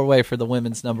Fatal 4-Way for the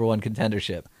women's #1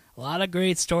 contendership? A lot of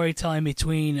great storytelling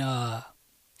between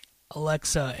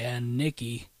Alexa and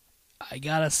Nikki. I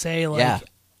got to say, like,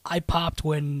 I popped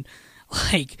when,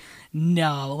 like,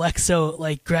 Alexa,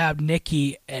 like, grabbed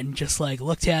Nikki and just, like,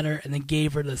 looked at her and then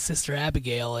gave her to Sister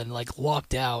Abigail and, like,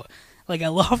 walked out. Like, I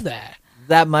love that.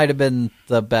 That might have been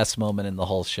the best moment in the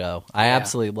whole show. I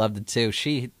absolutely loved it, too.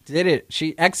 She did it.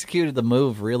 She executed the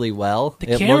move really well.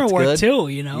 The camera work, too,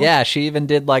 you know? Yeah, she even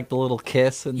did, like, the little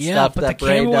kiss and stuff that Bray does. Yeah, but the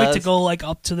camera work to go, like,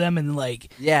 up to them and,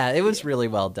 like... Yeah, it was really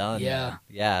well done. Yeah. Man.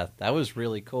 Yeah, that was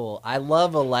really cool. I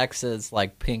love Alexa's,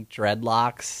 like, pink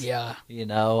dreadlocks. Yeah. You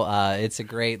know, it's a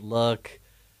great look.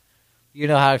 You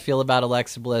know how I feel about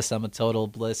Alexa Bliss. I'm a total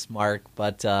Bliss mark.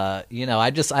 But, you know, I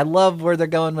love where they're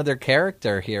going with their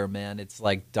character here, man. It's,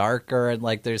 like, darker and,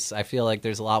 like, I feel like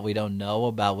there's a lot we don't know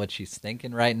about what she's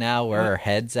thinking right now, where her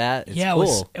head's at. It's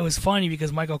cool. It was funny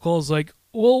because Michael Cole's like,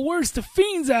 well, where's the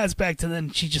Fiend's aspect? And then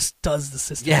she just does the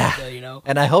system, you know?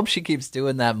 And I hope she keeps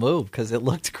doing that move because it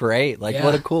looked great. Like,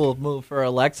 what a cool move for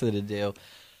Alexa to do.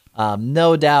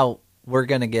 No doubt we're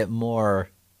going to get more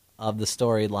of the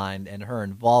storyline and her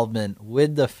involvement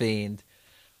with the Fiend.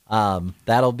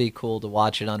 That'll be cool to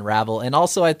watch it unravel. And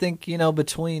also, I think, you know,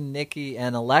 between Nikki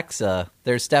and Alexa,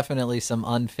 there's definitely some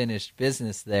unfinished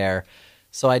business there.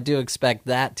 So I do expect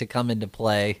that to come into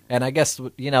play. And I guess,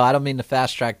 you know, I don't mean to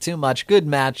fast track too much. Good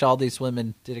match. All these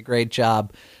women did a great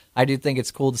job. I do think it's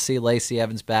cool to see Lacey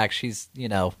Evans back. She's, you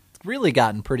know, really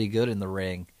gotten pretty good in the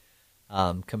ring.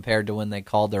 Compared to when they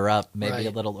called her up, maybe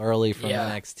a little early from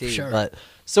NXT. Sure. But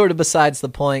sort of besides the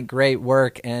point, great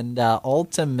work. And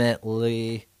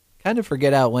ultimately, kind of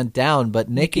forget how it went down, but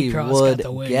Nikki would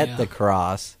get the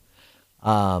cross,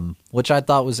 which I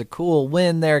thought was a cool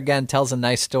win there. Again, tells a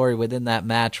nice story within that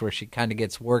match where she kind of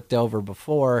gets worked over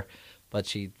before, but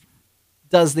she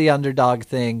does the underdog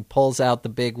thing, pulls out the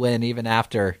big win even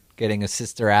after getting a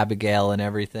Sister Abigail and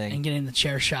everything. And getting the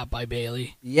chair shot by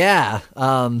Bayley. Yeah.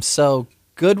 So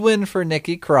good win for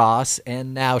Nikki Cross,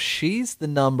 and now she's the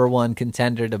 #1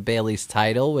 contender to Bayley's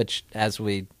title, which, as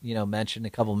we mentioned a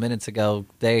couple minutes ago,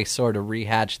 they sort of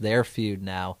rehatched their feud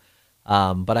now.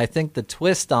 But I think the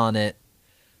twist on it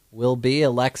will be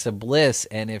Alexa Bliss,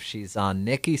 and if she's on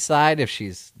Nikki's side, if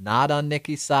she's not on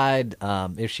Nikki's side,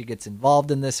 if she gets involved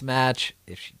in this match,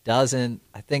 if she doesn't,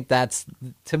 I think that's,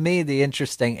 to me, the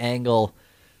interesting angle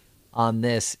on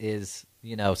this is,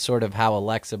 sort of how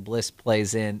Alexa Bliss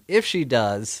plays in, if she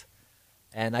does.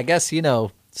 And I guess,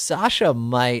 Sasha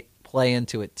might play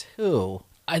into it too.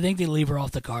 I think they leave her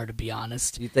off the card, to be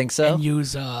honest. You think so? And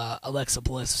use Alexa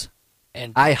Bliss.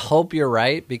 And I hope you're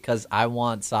right, because I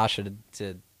want Sasha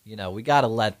to we got to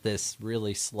let this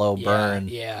really slow burn,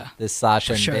 this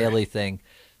Sasha and Bayley thing.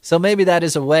 So maybe that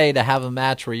is a way to have a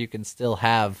match where you can still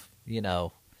have,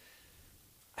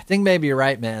 I think maybe you're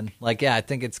right, man. Like, I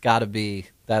think it's got to be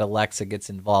that Alexa gets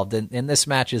involved. And this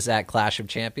match is at Clash of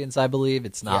Champions, I believe.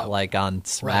 It's not like on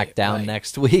SmackDown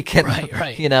next week. And,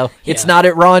 it's not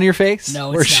at Raw in Your Face.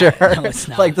 No, for it's sure. Not. No, it's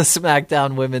not. Like the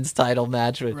SmackDown Women's title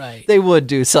match. They would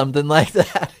do something like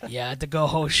that. Yeah, the Go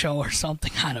Host show or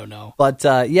something. I don't know. But,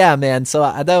 man. So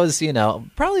that was,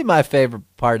 probably my favorite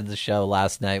part of the show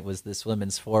last night was this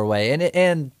women's four-way.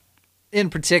 And in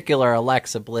particular,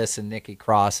 Alexa Bliss and Nikki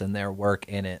Cross and their work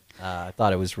in it. I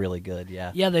thought it was really good,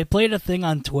 yeah. Yeah, they played a thing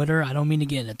on Twitter. I don't mean to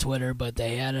get into Twitter, but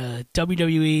they had a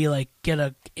WWE get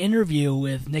a interview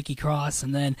with Nikki Cross,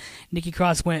 and then Nikki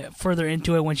Cross went further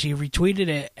into it when she retweeted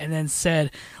it and then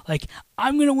said,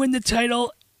 I'm going to win the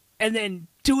title and then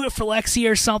do it for Lexi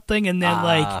or something, and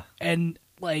then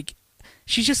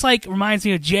she just reminds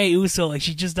me of Jey Uso.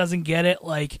 She just doesn't get it,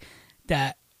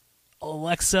 that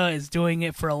Alexa is doing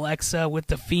it for Alexa with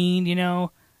the Fiend,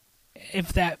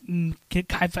 if I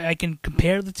can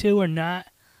compare the two or not.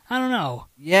 I don't know.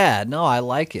 Yeah, no, I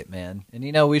like it, man. And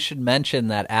we should mention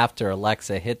that after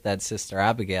Alexa hit that Sister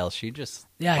Abigail, she just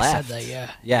left. I said that,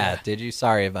 yeah. Yeah, did you?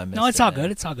 Sorry if I missed it. No, it's all good.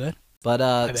 It's all good.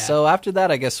 But so after that,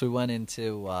 I guess we went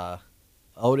into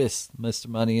Otis, Mr.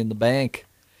 Money in the Bank,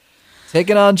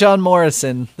 taking on John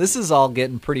Morrison. This is all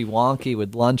getting pretty wonky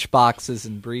with lunch boxes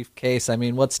and briefcase. I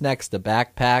mean, what's next, a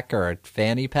backpack or a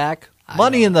fanny pack?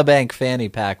 Money in the Bank fanny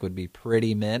pack would be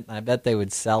pretty mint. I bet they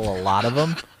would sell a lot of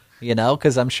them,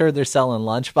 because I'm sure they're selling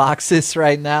lunch boxes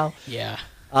right now. Yeah.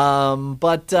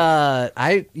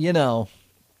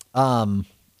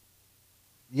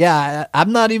 Yeah,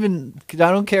 I'm not even, I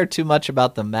don't care too much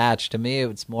about the match. To me,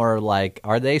 it's more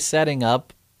are they setting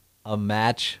up a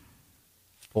match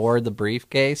for the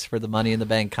briefcase, for the Money in the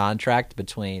Bank contract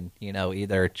between,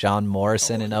 either John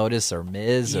Morrison and Otis or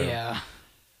Miz? Yeah.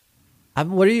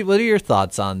 What are your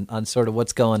thoughts on sort of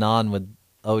what's going on with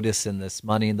Otis and this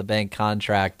Money in the Bank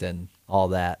contract and all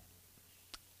that?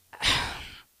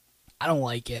 I don't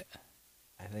like it.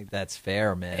 I think that's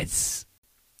fair, man. It's,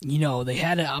 they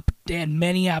had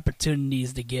many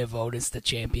opportunities to give Otis the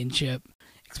championship,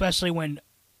 especially when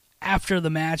after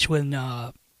the match when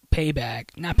SummerSlam,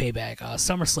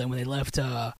 when they left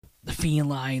the Fiend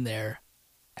lying there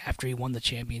after he won the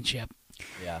championship.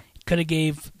 Yeah. Could have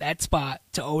gave that spot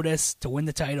to Otis to win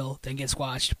the title, then get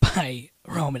squashed by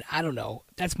Roman. I don't know.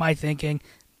 That's my thinking.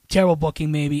 Terrible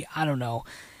booking, maybe. I don't know.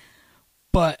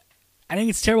 But I think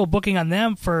it's terrible booking on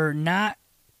them for not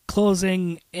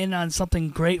closing in on something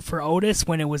great for Otis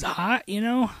when it was hot,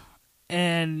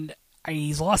 And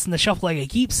he's lost in the shuffle, like I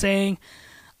keep saying.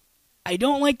 I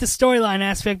don't like the storyline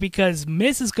aspect because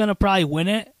Miz is going to probably win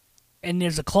it. And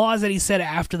there's a clause that he said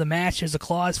after the match. There's a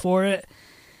clause for it.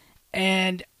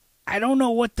 And I don't know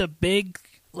what the big,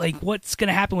 what's going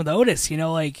to happen with Otis,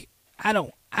 I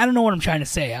don't know what I'm trying to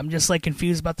say. I'm just,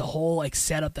 confused about the whole,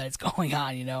 setup that's going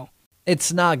on,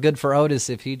 It's not good for Otis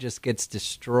if he just gets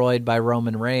destroyed by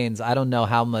Roman Reigns. I don't know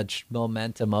how much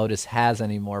momentum Otis has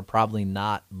anymore. Probably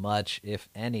not much, if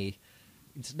any.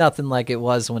 It's nothing like it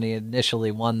was when he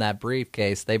initially won that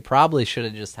briefcase. They probably should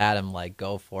have just had him,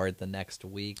 go for it the next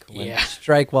week.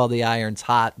 Strike while the iron's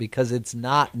hot, because it's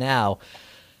not now.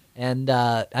 And,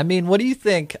 what do you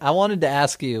think? I wanted to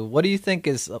ask you, what do you think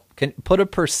can put a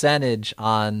percentage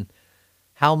on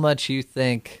how much you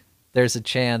think there's a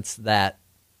chance that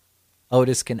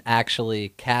Otis can actually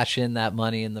cash in that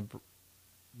Money in the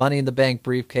Bank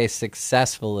briefcase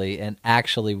successfully and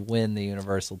actually win the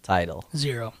Universal title?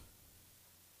 0.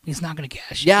 He's not going to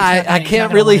cash. Yeah, I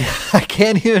can't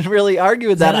even really argue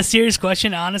with that. Is that a serious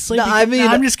question, honestly? No,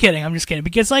 I'm just kidding.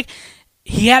 Because,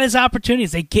 he had his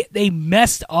opportunities. They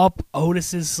messed up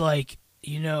Otis's, Yeah.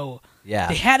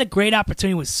 They had a great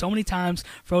opportunity with so many times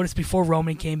for Otis before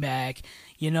Roman came back.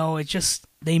 They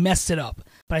messed it up.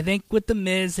 But I think with The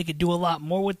Miz, they could do a lot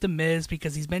more with The Miz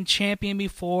because he's been champion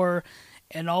before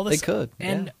and all this. They could.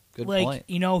 And yeah, good point.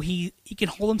 He can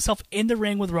hold himself in the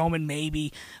ring with Roman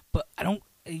maybe, but I don't,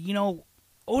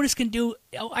 Otis can do,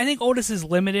 I think Otis is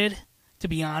limited, to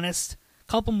be honest.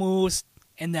 Couple moves,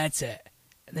 and that's it.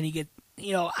 And then he get,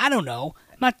 I don't know.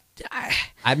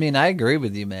 I agree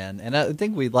with you, man. And I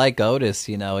think we like Otis,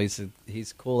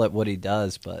 he's cool at what he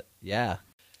does, but yeah.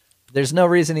 There's no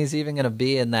reason he's even going to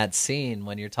be in that scene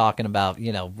when you're talking about,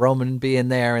 Roman being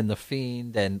there and the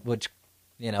Fiend, and which,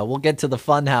 we'll get to the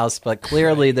Funhouse, but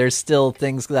clearly there's still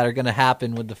things that are going to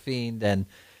happen with the Fiend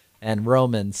and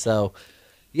Roman. So,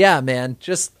 yeah, man,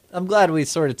 I'm glad we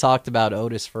sort of talked about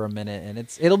Otis for a minute, and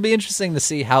it'll be interesting to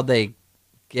see how they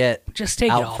get just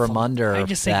take out it off from him. under I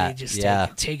just that.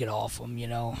 think take it off him,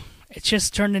 It's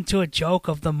just turned into a joke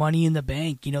of the Money in the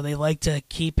Bank. They like to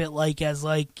keep it as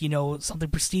something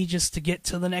prestigious to get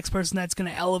to the next person that's going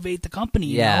to elevate the company,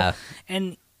 you know?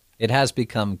 And it has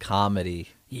become comedy.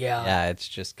 Yeah. Yeah, it's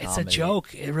just comedy. It's a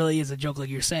joke. It really is a joke like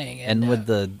you're saying. And with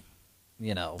the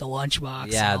you know, the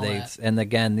lunchbox. yeah, and all that. and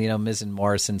again, you know, Miz and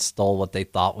Morrison stole what they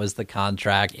thought was the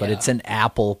contract, but Yeah. it's an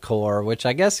Apple core, which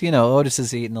I guess, you know, Otis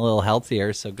is eating a little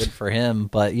healthier, so good for him.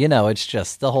 But, you know, it's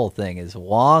just the whole thing is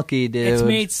wonky, dude. It's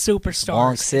made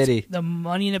superstars. Wonk City. The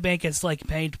Money in the Bank has like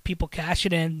made people cash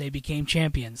it in. They became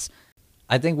champions.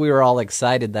 I think we were all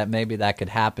excited that maybe that could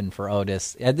happen for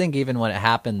Otis. I think even when it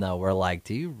happened, though, we're like,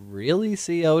 do you really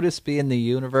see Otis being the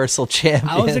Universal Champion?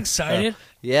 I was excited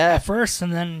Yeah. at first,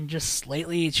 and then just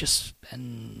lately it's just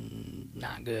been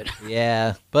not good.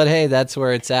 Yeah, but hey, that's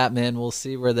where it's at, man. We'll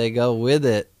see where they go with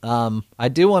it. I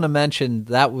do want to mention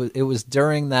that it was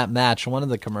during that match, one of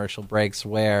the commercial breaks,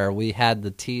 where we had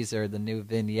the teaser, the new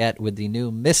vignette with the new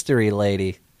mystery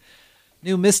lady.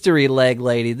 New mystery leg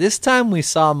lady. This time we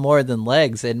saw more than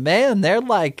legs, and man, they're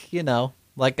like, you know,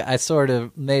 like I sort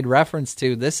of made reference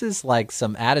to, this is like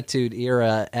some Attitude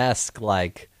Era-esque,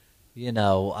 like, you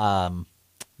know,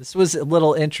 this was a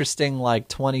little interesting, like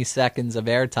 20 seconds of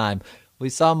airtime. We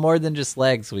saw more than just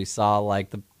legs. We saw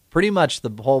like pretty much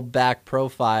the whole back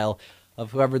profile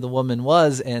of whoever the woman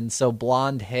was, and so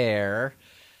blonde hair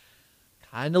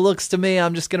kind of looks to me,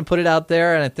 I'm just going to put it out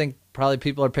there, and I think probably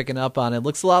people are picking up on it.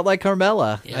 Looks a lot like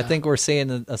Carmella. Yeah. I think we're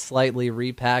seeing a slightly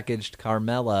repackaged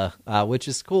Carmella, which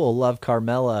is cool. Love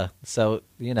Carmella. So,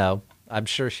 you know, I'm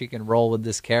sure she can roll with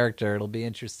this character. It'll be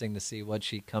interesting to see what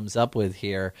she comes up with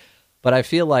here. But I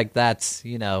feel like that's,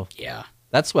 you know, Yeah.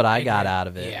 that's what I got out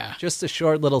of it. Yeah. Just a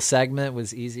short little segment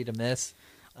was easy to miss.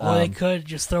 Or they could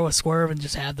just throw a swerve and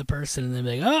just have the person, and then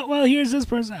be like, "Oh, well, here's this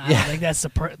person." I don't think that's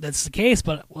the case,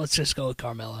 but let's just go with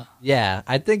Carmella. Yeah,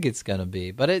 I think it's going to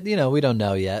be. But, it, you know, we don't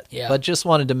know yet. Yeah. But just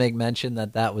wanted to make mention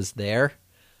that was there,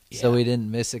 so Yeah. we didn't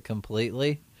miss it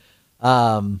completely.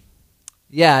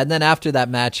 Yeah, and then after that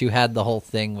match, you had the whole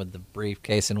thing with the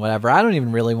briefcase and whatever. I don't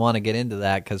even really want to get into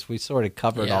that because we sort of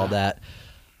covered all that.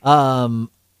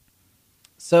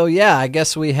 So, yeah, I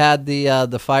guess we had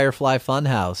the Firefly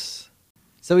Funhouse.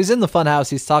 So he's in the Funhouse.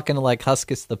 He's talking to, like,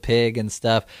 Huskus the pig and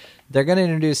stuff. They're going to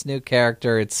introduce new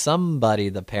character. It's somebody,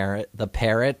 the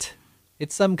parrot.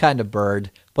 It's some kind of bird.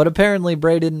 But apparently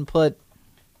Bray didn't put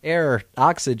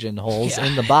oxygen holes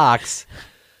in the box.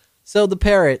 So the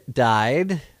parrot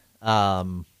died. I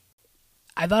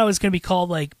thought it was going to be called,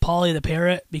 like, Paulie the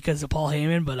Parrot because of Paul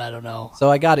Heyman, but I don't know.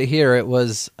 So I got it here. It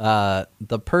was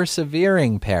the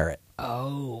Persevering Parrot.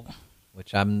 Oh.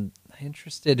 Which I'm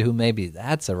interested who maybe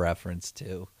that's a reference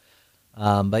to.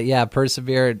 But yeah,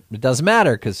 Persevere, it doesn't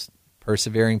matter because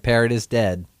Persevering Parrot is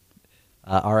dead.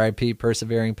 R.I.P.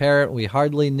 Persevering Parrot, we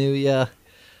hardly knew ya.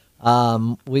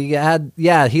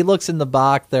 He looks in the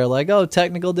box. They're like, oh,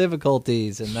 technical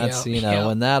difficulties. And that's,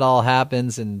 when that all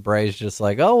happens and Bray's just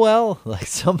like, oh, well, like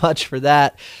so much for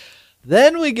that.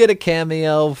 Then we get a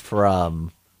cameo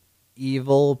from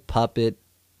Evil Puppet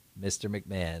Mr.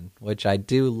 McMahon, which I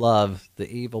do love, the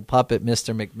Evil Puppet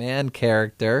Mr. McMahon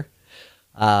character.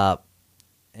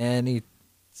 And he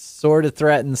sort of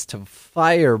threatens to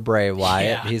fire Bray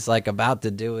Wyatt. Yeah. He's like about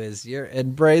to do his year,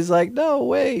 and Bray's like, no,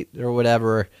 wait, or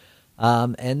whatever.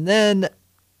 And then,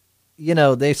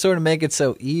 they sort of make it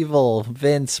so evil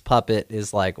Vince Puppet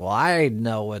is like, well, I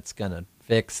know what's going to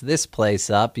fix this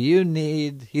place up.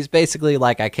 He's basically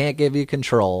like, I can't give you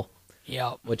control.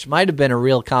 Yep. Which might have been a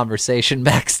real conversation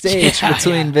backstage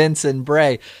between Vince and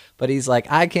Bray. But he's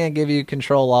like, I can't give you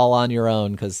control all on your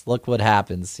own because look what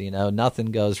happens. Nothing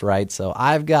goes right. So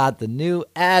I've got the new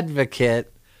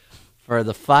advocate for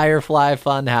the Firefly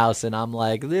Funhouse. And I'm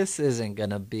like, this isn't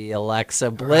going to be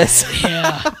Alexa Bliss. Right.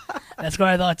 Yeah. That's what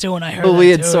I thought too when I heard But that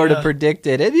we had too, sort of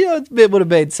predicted. And, it would have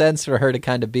made sense for her to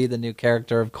kind of be the new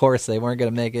character. Of course, they weren't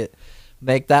going to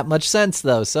make that much sense,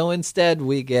 though. So instead,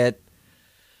 we get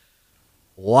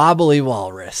Wobbly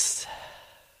Walrus.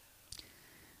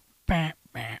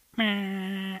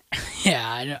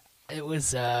 Yeah, it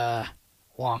was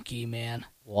wonky, man.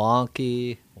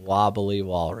 Wonky, Wobbly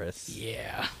Walrus.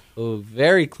 Yeah. Who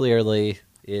very clearly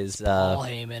is Paul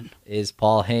Heyman.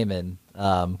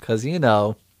 Because,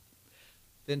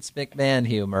 Vince McMahon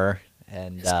humor.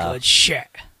 And It's good shit.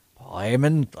 Paul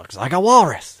Heyman looks like a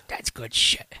walrus. That's good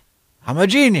shit. I'm a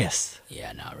genius.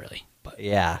 Yeah, not really. But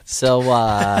Yeah, so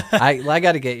I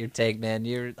got to get your take,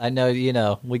 man. I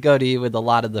know we go to you with a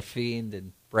lot of the Fiend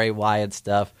and Bray Wyatt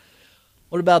stuff.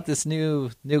 What about this new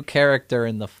character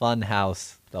in the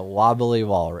Funhouse, the Wobbly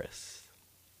Walrus?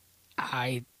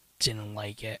 I didn't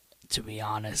like it, to be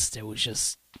honest. It was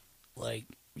just like,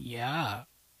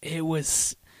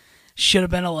 should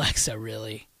have been Alexa,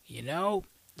 really.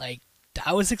 Like,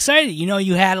 I was excited.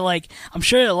 You had I'm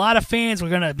sure a lot of fans were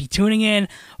going to be tuning in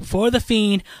for The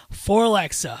Fiend, for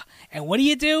Alexa. And what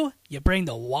do? You bring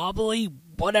the Wobbly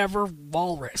whatever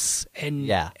walrus, and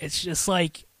Yeah. it's just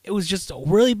like it was just a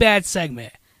really bad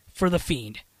segment for the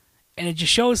Fiend, and it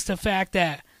just shows the fact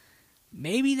that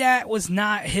maybe that was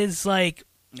not his like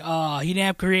he didn't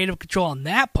have creative control on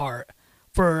that part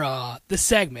for the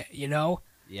segment, you know?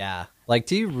 Yeah. Like,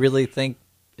 do you really think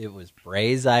it was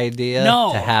Bray's idea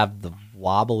No. to have the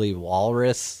wobbly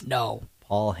walrus No,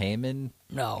 Paul Heyman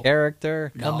no,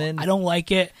 character no. come in? I don't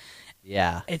like it.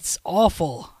 Yeah. It's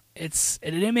awful. It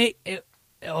didn't make it.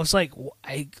 I was like,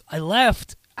 I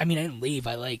left. I mean, I didn't leave.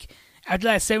 I like after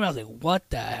that segment, I was like, what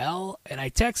the hell? And I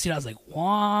texted. I was like,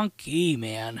 wonky,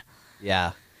 man.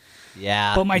 Yeah.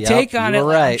 Yeah. But my Yep, take on you it,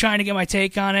 were right. I'm trying to get my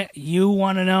take on it. You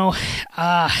want to know?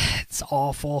 It's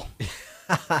awful.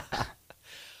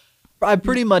 I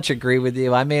pretty much agree with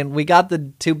you. I mean, we got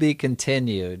the to be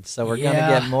continued, so we're Yeah.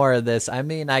 gonna get more of this. I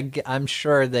mean, I'm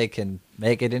sure they can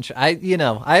make it interesting.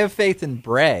 I have faith in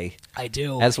Bray, I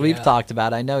do. as we've yeah. talked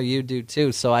about. I know you do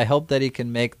too. So I hope that he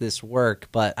can make this work.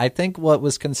 But I think what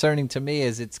was concerning to me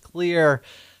is it's clear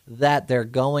that they're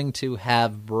going to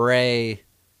have Bray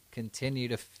continue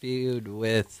to feud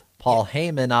with Paul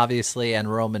Heyman, obviously,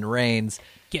 and Roman Reigns.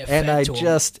 Get And fed I to him.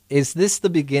 just, is this the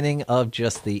beginning of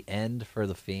just the end for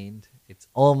The Fiend? It's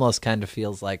almost kind of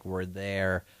feels like we're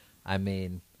there. I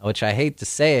mean, which I hate to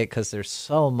say it because there's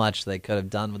so much they could have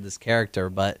done with this character,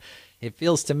 but it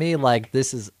feels to me like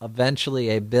this is eventually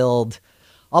a build.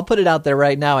 I'll put it out there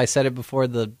right now. I said it before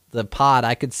the pod.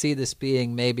 I could see this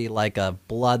being maybe like a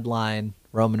bloodline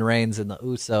Roman Reigns and the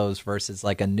Usos versus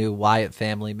like a new Wyatt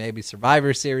family, maybe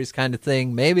Survivor Series kind of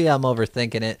thing. Maybe I'm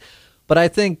overthinking it, but I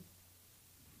think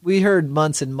we heard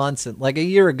months and months, like a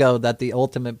year ago, that the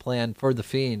ultimate plan for The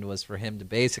Fiend was for him to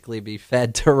basically be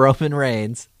fed to Roman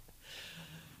Reigns.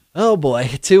 Oh boy,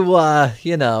 to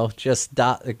just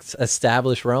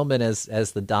establish Roman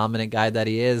as the dominant guy that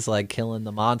he is, like killing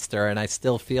the monster. And I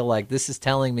still feel like this is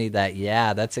telling me that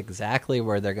that's exactly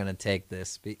where they're going to take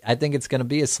this. I think it's going to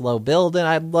be a slow build, and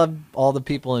I love all the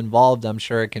people involved. I'm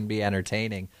sure it can be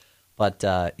entertaining. But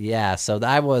so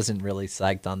I wasn't really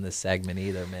psyched on this segment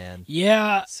either, man.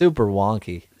 Yeah, Super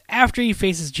wonky. after he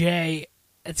faces Jay,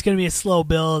 it's going to be a slow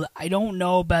build. I don't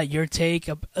know about your take.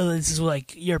 This is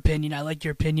like your opinion. I like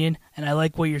your opinion, and I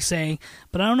like what you're saying.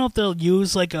 But I don't know if they'll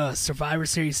use like a Survivor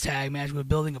Series tag match with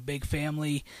building a big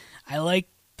family. I like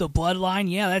the bloodline.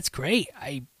 Yeah, that's great.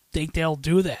 I think they'll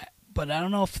do that. But I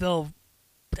don't know if they'll.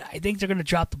 I think they're going to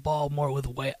drop the ball more with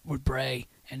Bray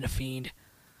and The Fiend.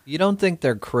 You don't think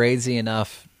they're crazy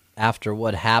enough after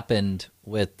what happened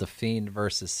with The Fiend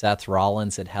versus Seth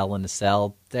Rollins at Hell in a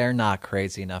Cell? They're not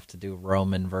crazy enough to do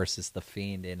Roman versus The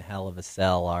Fiend in Hell of a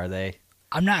Cell, are they?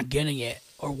 I'm not getting it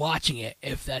or watching it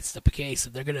if that's the case.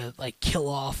 If they're going to like kill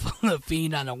off The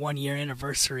Fiend on a 1-year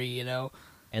anniversary, you know?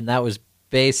 And that was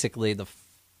basically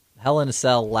Hell in a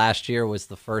Cell last year was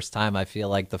the first time I feel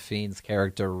like The Fiend's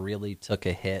character really took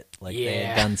a hit. Like they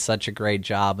had done such a great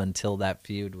job until that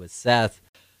feud with Seth.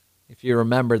 If you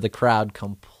remember, the crowd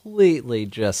completely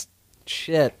just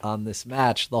shit on this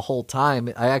match the whole time.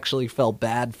 I actually felt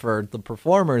bad for the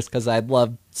performers because I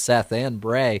loved Seth and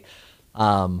Bray.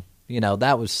 That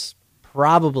was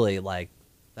probably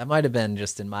that might have been,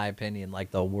 just in my opinion,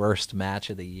 like the worst match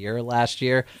of the year last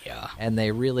year. Yeah. And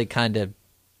they really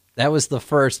that was the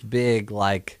first big,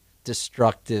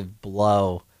 destructive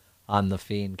blow on the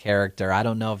Fiend character. I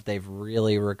don't know if they've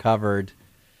really recovered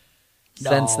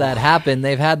since that happened.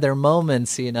 They've had their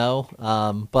moments,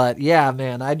 but yeah,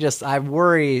 man, I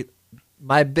worry.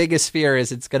 My biggest fear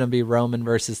is it's going to be Roman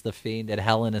versus The Fiend at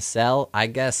Hell in a Cell.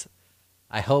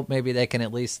 I hope maybe they can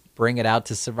at least bring it out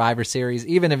to Survivor Series,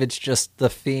 even if it's just The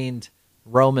Fiend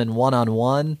Roman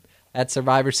one-on-one at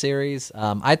Survivor Series.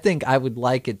 I think I would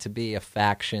like it to be a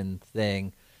faction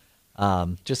thing,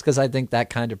 just because I think that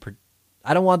kind of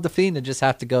I don't want The Fiend to just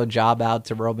have to go job out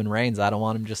to Roman Reigns. I don't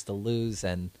want him just to lose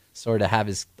and sort of have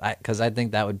because I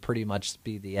think that would pretty much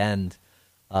be the end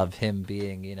of him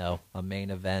being, a main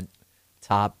event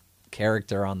top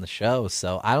character on the show.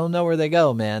 So I don't know where they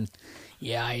go, man.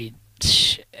 Yeah,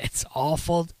 it's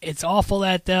awful. It's awful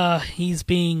that he's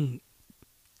being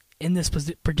in this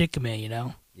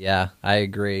predicament, Yeah, I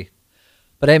agree.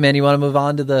 But hey, man, you want to move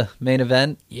on to the main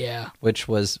event? Yeah. Which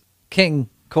was King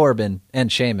Corbin and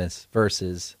Sheamus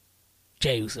versus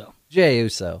Jey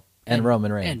Uso and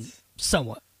Roman Reigns. And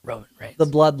somewhat Roman Reigns. The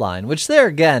Bloodline, which there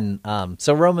again,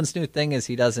 so Roman's new thing is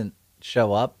he doesn't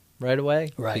show up right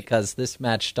away. Right. Because this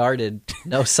match started,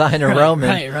 no sign of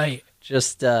Roman. Right.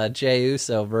 Just Jey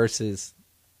Uso versus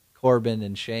Corbin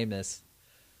and Sheamus.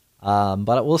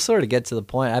 But we'll sort of get to the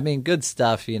point. I mean, good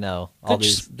stuff, all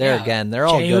these. There again, they're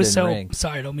all Jey good Uso, in ring.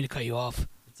 Sorry, I don't mean to cut you off.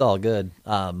 It's It's all good.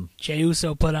 Jey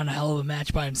Uso put on a hell of a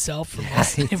match by himself for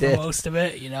he for did. most of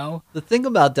it, The thing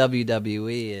about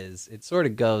WWE is it sort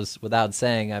of goes without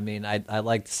saying. I mean, I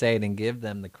like to say it and give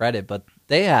them the credit, but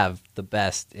they have the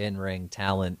best in-ring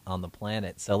talent on the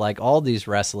planet. So, like, all these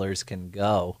wrestlers can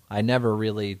go. I never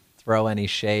really throw any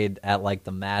shade at, like,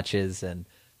 the matches and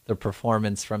the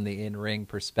performance from the in-ring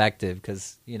perspective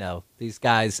because, these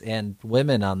guys and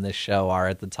women on this show are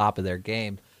at the top of their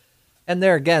game. And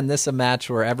there again, this is a match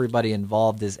where everybody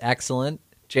involved is excellent.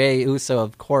 Jey Uso,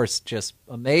 of course, just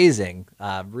amazing,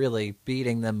 really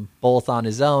beating them both on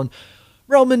his own.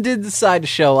 Roman did decide to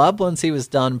show up once he was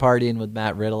done partying with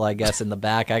Matt Riddle, I guess, in the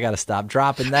back. I got to stop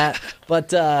dropping that.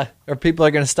 But or people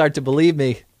are going to start to believe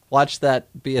me. Watch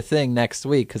that be a thing next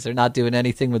week because they're not doing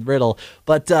anything with Riddle.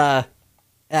 But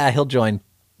he'll join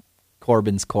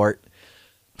Corbin's court.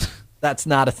 That's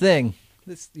not a thing.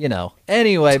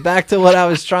 Anyway, back to what I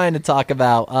was trying to talk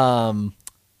about.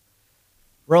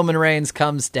 Roman Reigns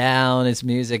comes down, his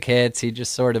music hits, he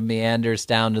just sort of meanders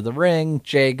down to the ring.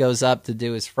 Jey goes up to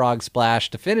do his frog splash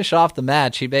to finish off the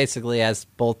match. He basically has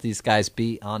both these guys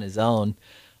beat on his own.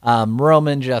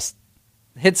 Roman just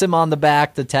hits him on the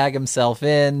back to tag himself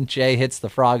in. Jey hits the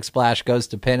frog splash, goes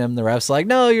to pin him. The ref's like,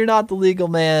 no, you're not the legal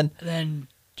man. And then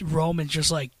Roman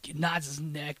just like nods his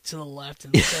neck to the left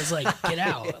and says like, get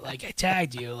out. Like, I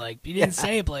tagged you. Like, he didn't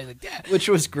say it, but like that. Which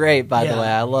was great, by the way.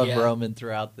 I love Roman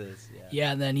throughout this.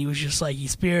 Yeah, and then he was just like, he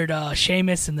speared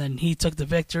Sheamus, and then he took the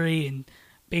victory and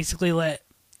basically let,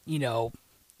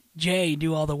 Jey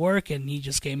do all the work, and he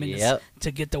just came in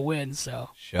to get the win. So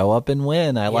show up and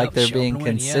win. I like their being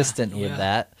consistent with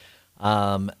that.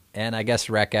 And I guess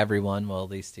wreck everyone. Well, at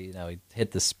least he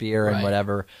hit the spear and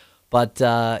whatever. But,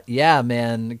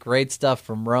 man, great stuff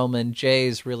from Roman.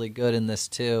 Jay's really good in this,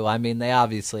 too. I mean, they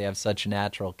obviously have such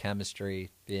natural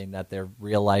chemistry, being that they're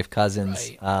real-life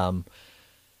cousins. Right.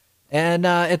 And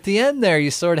at the end there,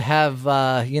 you sort of have,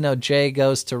 Jey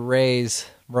goes to raise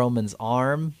Roman's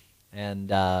arm, and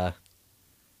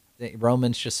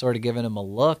Roman's just sort of giving him a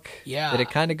look. Yeah. Did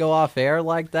it kind of go off air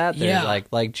like that? Yeah.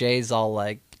 Like Jay's all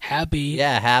like... happy.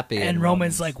 Yeah, happy. And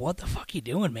Roman's like, what the fuck you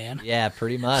doing, man? Yeah,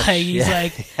 pretty much.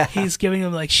 Like, he's giving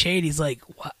him like shade. He's like,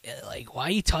 what? Like, why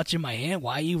are you touching my hand?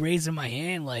 Why are you raising my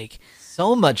hand? Like,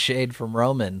 so much shade from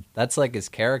Roman. That's like his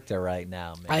character right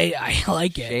now, man. I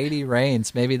like it. Shady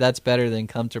Reigns. Maybe that's better than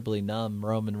Comfortably Numb,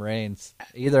 Roman Reigns.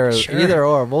 Either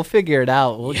or. We'll figure it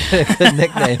out. We'll get a good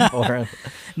nickname for him.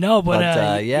 No,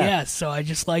 but yeah. So I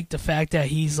just like the fact that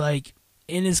he's like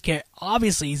in his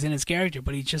obviously he's in his character,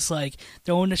 but he's just like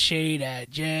throwing the shade at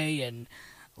Jey, and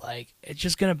like it's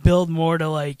just gonna build more to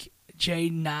like Jey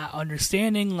not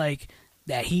understanding like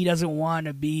that he doesn't want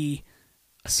to be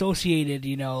associated,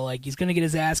 like he's gonna get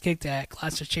his ass kicked at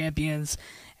Clash of Champions,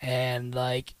 and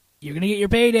like you're gonna get your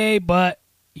payday, but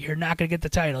you're not gonna get the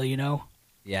title,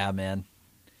 Yeah, man.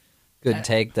 Good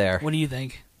take there. What do you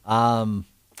think?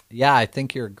 Yeah, I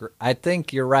think you're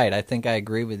right. I think I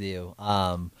agree with you.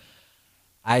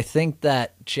 I think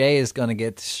that Jey is going to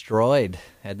get destroyed,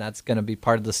 and that's going to be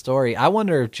part of the story. I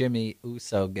wonder if Jimmy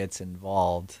Uso gets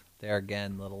involved. There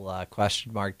again, little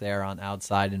question mark there on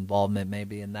outside involvement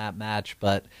maybe in that match,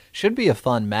 but should be a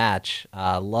fun match.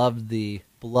 Loved the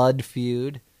blood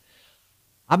feud.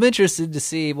 I'm interested to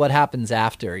see what happens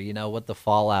after, what the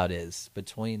fallout is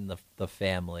between the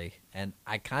family. And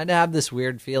I kind of have this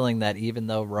weird feeling that even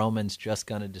though Roman's just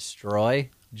going to destroy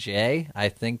Jey, I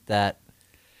think that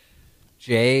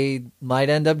Jey might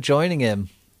end up joining him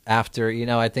after,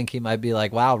 I think he might be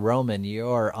like, wow, Roman,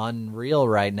 you're unreal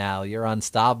right now. You're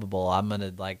unstoppable. I'm going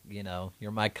to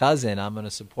you're my cousin. I'm going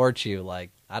to support you.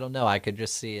 Like, I don't know. I could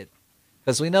just see it.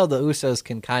 Because we know the Usos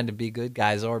can kind of be good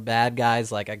guys or bad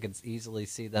guys. Like, I could easily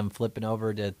see them flipping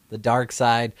over to the dark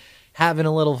side, having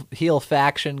a little heel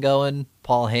faction going,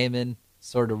 Paul Heyman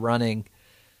sort of running.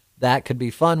 That could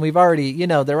be fun. We've already,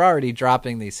 they're already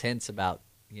dropping these hints about,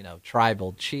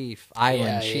 tribal chief,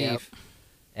 island chief. Yeah.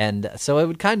 And so it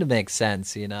would kind of make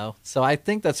sense, So I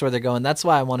think that's where they're going. That's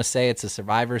why I want to say it's a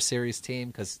Survivor Series team,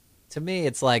 because to me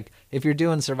it's like if you're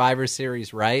doing Survivor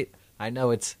Series right, I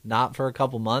know it's not for a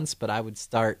couple months, but I would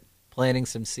start planting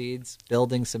some seeds,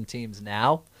 building some teams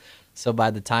now. So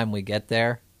by the time we get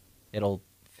there, it'll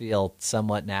feel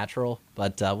somewhat natural.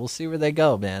 But we'll see where they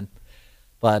go, man.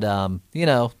 But,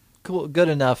 cool, good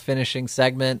enough finishing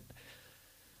segment.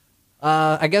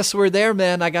 I guess we're there,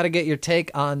 man. I got to get your take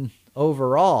on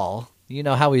overall. You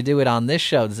know how we do it on this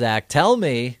show, Zach. Tell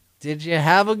me, did you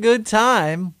have a good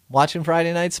time watching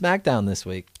Friday Night SmackDown this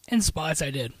week? In spots,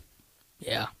 I did.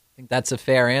 Yeah. I think that's a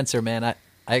fair answer, man.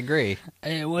 I agree.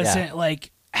 It wasn't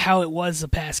like how it was the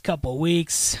past couple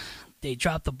weeks. they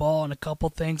dropped the ball on a couple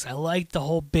things. I liked the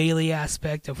whole Bailey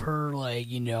aspect of her, like,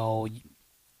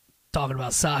 talking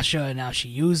about Sasha and how she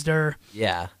used her.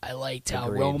 Yeah. I liked how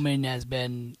Agreed. Roman has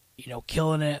been,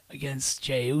 killing it against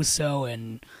Jey Uso,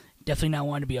 and definitely not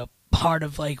wanting to be a part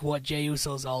of like what Jey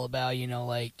Uso's all about.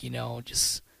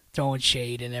 Just throwing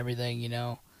shade and everything.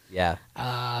 Yeah.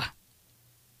 Am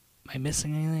I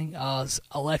missing anything?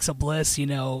 Alexa Bliss,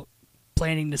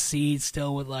 planting the seed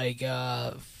still with like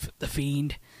the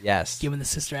Fiend. Yes. Giving the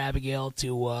Sister Abigail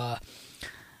to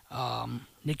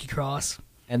Nikki Cross.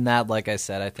 And that, like I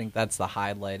said, I think that's the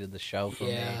highlight of the show for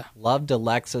me. Yeah. Loved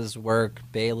Alexa's work,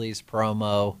 Bailey's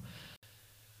promo.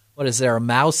 What is there, a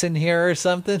mouse in here or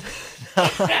something?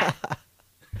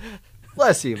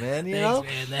 Bless you, man.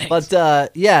 Thanks, man, thanks.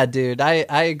 But yeah, dude, I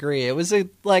agree. It was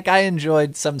I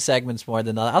enjoyed some segments more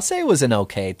than others. I'll say it was an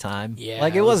okay time. Yeah,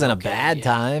 like it it was wasn't okay, a bad yeah.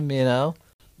 time.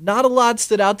 Not a lot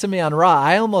stood out to me on Raw.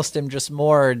 I almost am just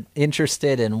more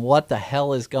interested in what the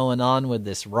hell is going on with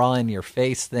this Raw in your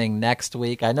face thing next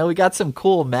week. I know we got some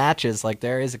cool matches. Like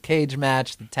there is a cage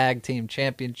match, the tag team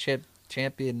championship,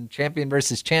 champion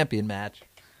versus champion match.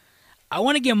 I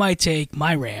want to get my take,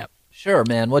 my rant. Sure,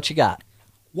 man. What you got?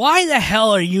 Why the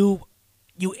hell are you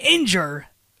injure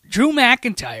Drew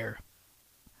McIntyre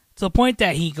to the point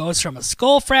that he goes from a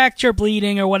skull fracture,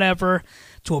 bleeding or whatever,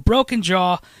 to a broken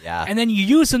jaw, Yeah. and then you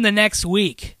use him the next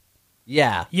week?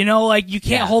 Yeah. You can't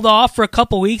Yeah. hold off for a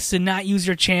couple weeks and not use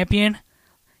your champion.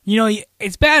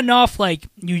 It's bad enough like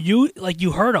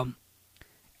you hurt him,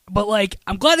 but like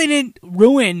I'm glad they didn't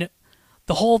ruin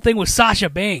the whole thing with Sasha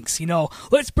Banks.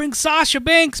 Let's bring Sasha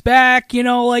Banks back.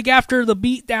 Like after the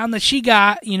beat down that she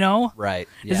got. Right.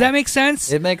 Does yeah. that make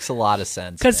sense? It makes a lot of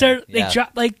sense. Because man.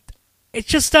 it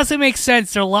just doesn't make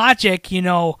sense. Their logic,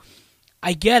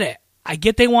 I get it. I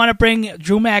get they want to bring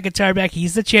Drew McIntyre back.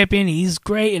 He's the champion. He's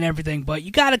great and everything. But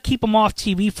you got to keep him off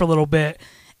TV for a little bit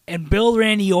and build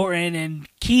Randy Orton and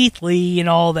Keith Lee and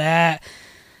all that.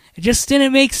 It just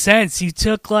didn't make sense. You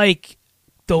took, like,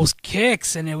 those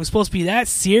kicks, and it was supposed to be that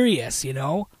serious,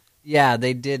 Yeah,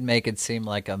 they did make it seem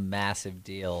like a massive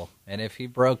deal. And if he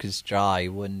broke his jaw, he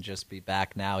wouldn't just be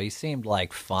back now. He seemed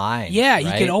like fine. Yeah, he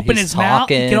right? could open He's his mouth.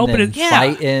 He talking could open and his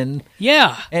fighting.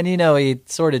 Yeah. And, he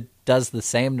sort of does the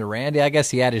same to Randy. I guess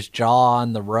he had his jaw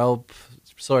on the rope.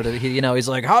 Sort of, he's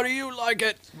like, how do you like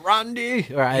it, Randy?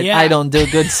 Or I don't do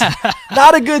good,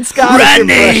 not a good Scottish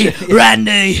impression.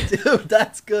 Randy. Dude,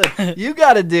 that's good. You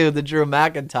got to do the Drew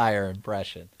McIntyre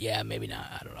impression. Yeah, maybe not.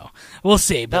 I don't know. We'll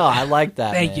see. But No, I like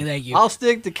that. Thank man. you. I'll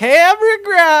stick to Cameron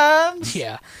Grimes.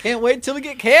 Yeah. Can't wait till we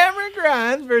get Cameron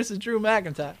Grimes versus Drew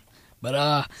McIntyre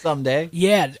But someday.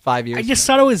 yeah, 5 years. I just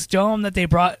thought it was dumb that they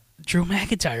brought Drew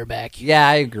McIntyre back. Yeah,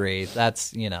 I agree. That's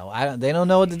they don't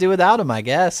know what to do without him, I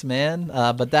guess, man.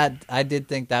 But I did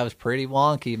think that was pretty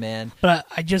wonky, man. But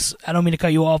I don't mean to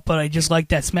cut you off, but I just like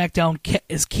that SmackDown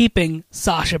is keeping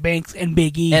Sasha Banks and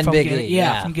Big E And from Big getting, E,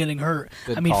 yeah. from getting hurt.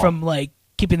 Good I mean, call. from like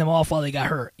keeping them off while they got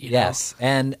hurt. Yes,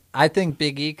 and I think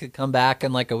Big E could come back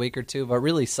in like a week or two, but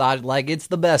really, Sasha, like it's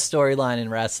the best storyline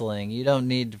in wrestling. You don't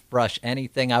need to rush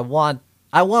anything. I want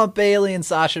Bayley and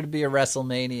Sasha to be a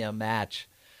WrestleMania match.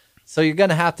 So you're going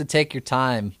to have to take your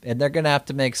time, and they're going to have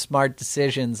to make smart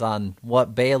decisions on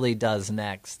what Bayley does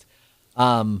next.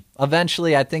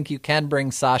 Eventually, I think you can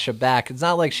bring Sasha back. It's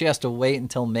not like she has to wait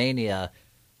until Mania.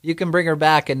 You can bring her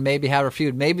back and maybe have her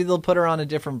feud. Maybe they'll put her on a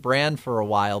different brand for a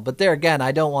while. But there again,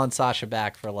 I don't want Sasha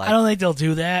back for I don't think they'll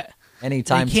do that.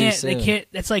 anytime too soon. They can't.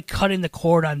 That's like cutting the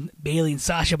cord on Bayley and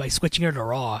Sasha by switching her to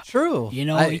Raw. True.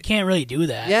 You can't really do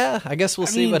that. Yeah, I guess we'll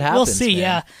see mean, what happens. We'll see.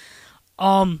 man.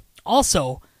 Yeah.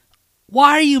 Also,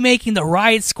 why are you making the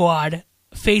Riot Squad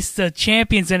face the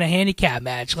champions in a handicap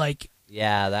match? Like,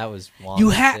 Yeah, that was wonky you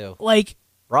have too. like.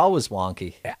 Raw was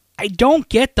wonky. I don't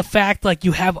get the fact like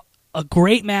you have a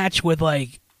great match with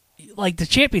like the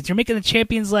champions. You're making the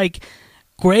champions like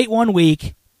great one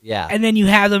week, Yeah. and then you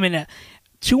have them in a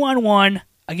 2-on-1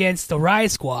 against the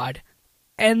Riot Squad,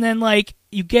 and then like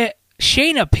you get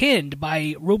Shayna pinned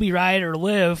by Ruby Riott or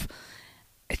Liv.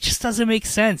 It just doesn't make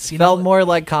sense. Felt more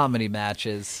like comedy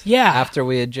matches. Yeah. After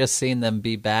we had just seen them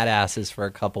be badasses for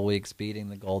a couple weeks beating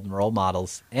the Golden Role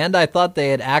Models. And I thought they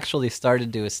had actually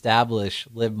started to establish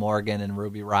Liv Morgan and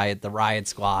Ruby Riott, the Riot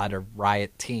Squad or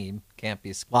Riot Team. Can't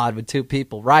be squad with two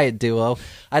people. Riot Duo.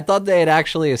 I thought they had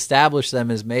actually established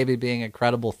them as maybe being a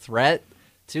credible threat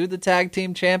to the tag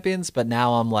team champions. But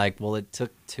now I'm like, well, it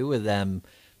took two of them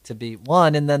to beat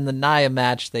one, and then the Nia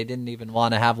match, they didn't even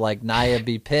want to have like Nia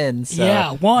be pinned. So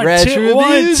Yeah, 1,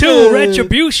 2,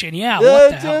 Retribution. Yeah, what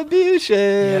the hell? Retribution.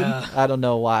 Yeah. I don't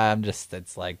know why.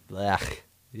 It's like, ugh.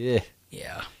 Yeah.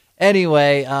 Yeah.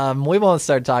 Anyway, we won't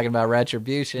start talking about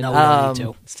Retribution. No, we don't need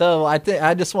to. So I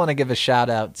just want to give a shout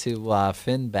out to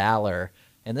Finn Balor,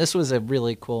 and this was a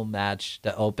really cool match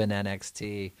to open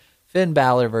NXT. Finn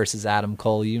Balor versus Adam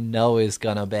Cole, is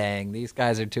gonna bang. These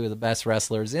guys are two of the best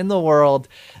wrestlers in the world.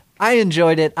 I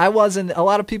enjoyed it. A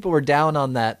lot of people were down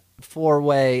on that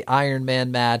 4-way Iron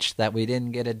Man match that we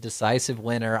didn't get a decisive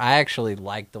winner. I actually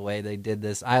liked the way they did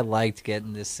this. I liked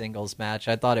getting this singles match.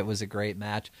 I thought it was a great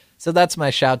match. So that's my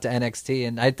shout to NXT,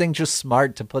 and I think just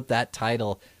smart to put that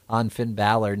title on Finn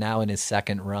Balor now in his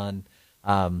second run.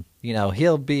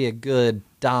 He'll be a good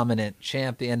dominant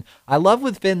champion. I love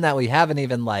with Finn that we haven't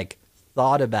even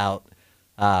thought about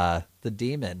the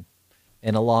Demon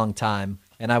in a long time,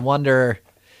 and I wonder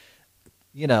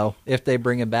if they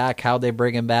bring him back, how they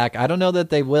bring him back. I don't know that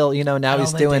they will. Now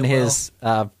he's doing his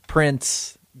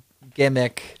Prince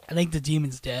gimmick. I think the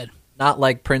Demon's dead. Not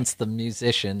like Prince the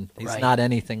musician. He's Right. not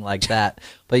anything like that.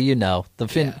 But the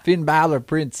Finn Balor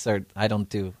Prince I don't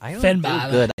do Finn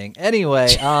Balor. good.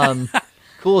 Anyway,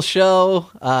 cool show.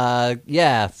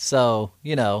 So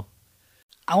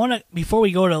I want to, before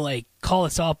we go to call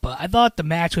us off, but I thought the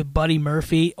match with Buddy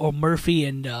Murphy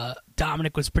and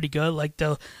Dominic was pretty good.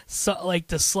 The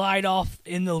slide off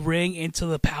in the ring into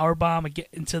the power bomb and get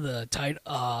into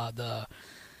the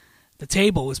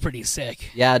table was pretty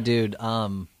sick. Yeah, dude.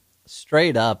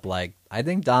 Straight up, I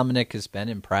think Dominic has been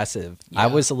impressive. Yeah. I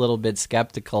was a little bit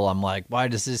skeptical. I'm like, why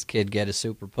does this kid get a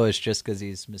super push just because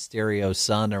he's Mysterio's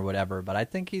son or whatever? But I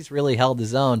think he's really held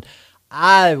his own.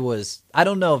 I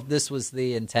don't know if this was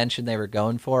the intention they were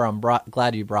going for. I'm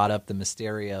glad you brought up the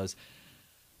Mysterios.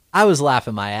 I was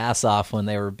laughing my ass off when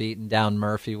they were beating down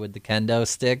Murphy with the kendo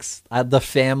sticks. The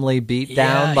family beat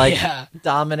down,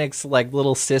 Dominic's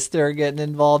little sister getting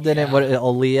involved in it. What,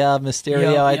 Aaliyah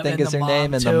Mysterio, I think is her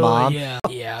name, and the mom. Yeah,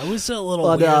 it was a little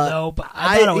weird though, but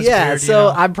I thought it was weird. So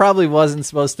I probably wasn't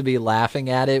supposed to be laughing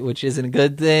at it, which isn't a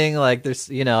good thing.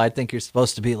 There's, I think you're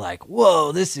supposed to be like,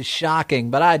 whoa, this is shocking.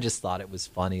 But I just thought it was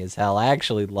funny as hell. I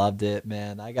actually loved it,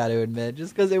 man. I got to admit,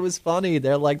 just because it was funny.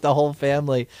 They're the whole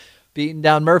family beating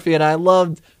down Murphy, and I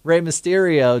loved Rey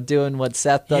Mysterio doing what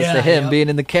Seth does to him, being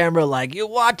in the camera you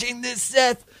watching this,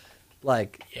 Seth? My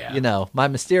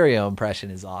Mysterio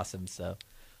impression is awesome, so.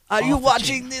 Are you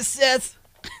watching this, Seth?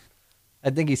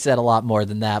 I think he said a lot more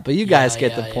than that, but you guys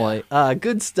get the point.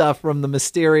 Good stuff from the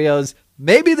Mysterios.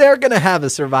 Maybe they're going to have a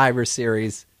Survivor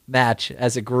Series match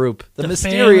as a group. The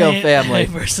Mysterio family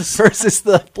versus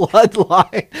the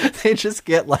Bloodline. They just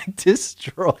get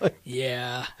destroyed.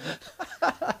 Yeah.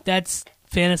 That's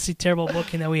fantasy terrible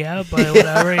booking that we have, but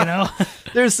whatever,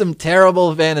 There's some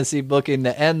terrible fantasy booking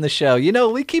to end the show.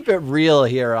 We keep it real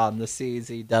here on the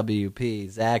CZWP,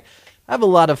 Zach. I have a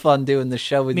lot of fun doing the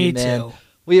show with you, man. Me too.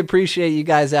 We appreciate you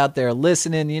guys out there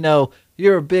listening. If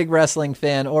you're a big wrestling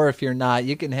fan, or if you're not,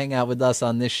 you can hang out with us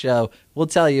on this show. We'll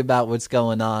tell you about what's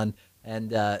going on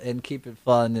and keep it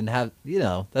fun and have,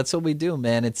 that's what we do,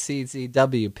 man. It's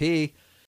CZWP.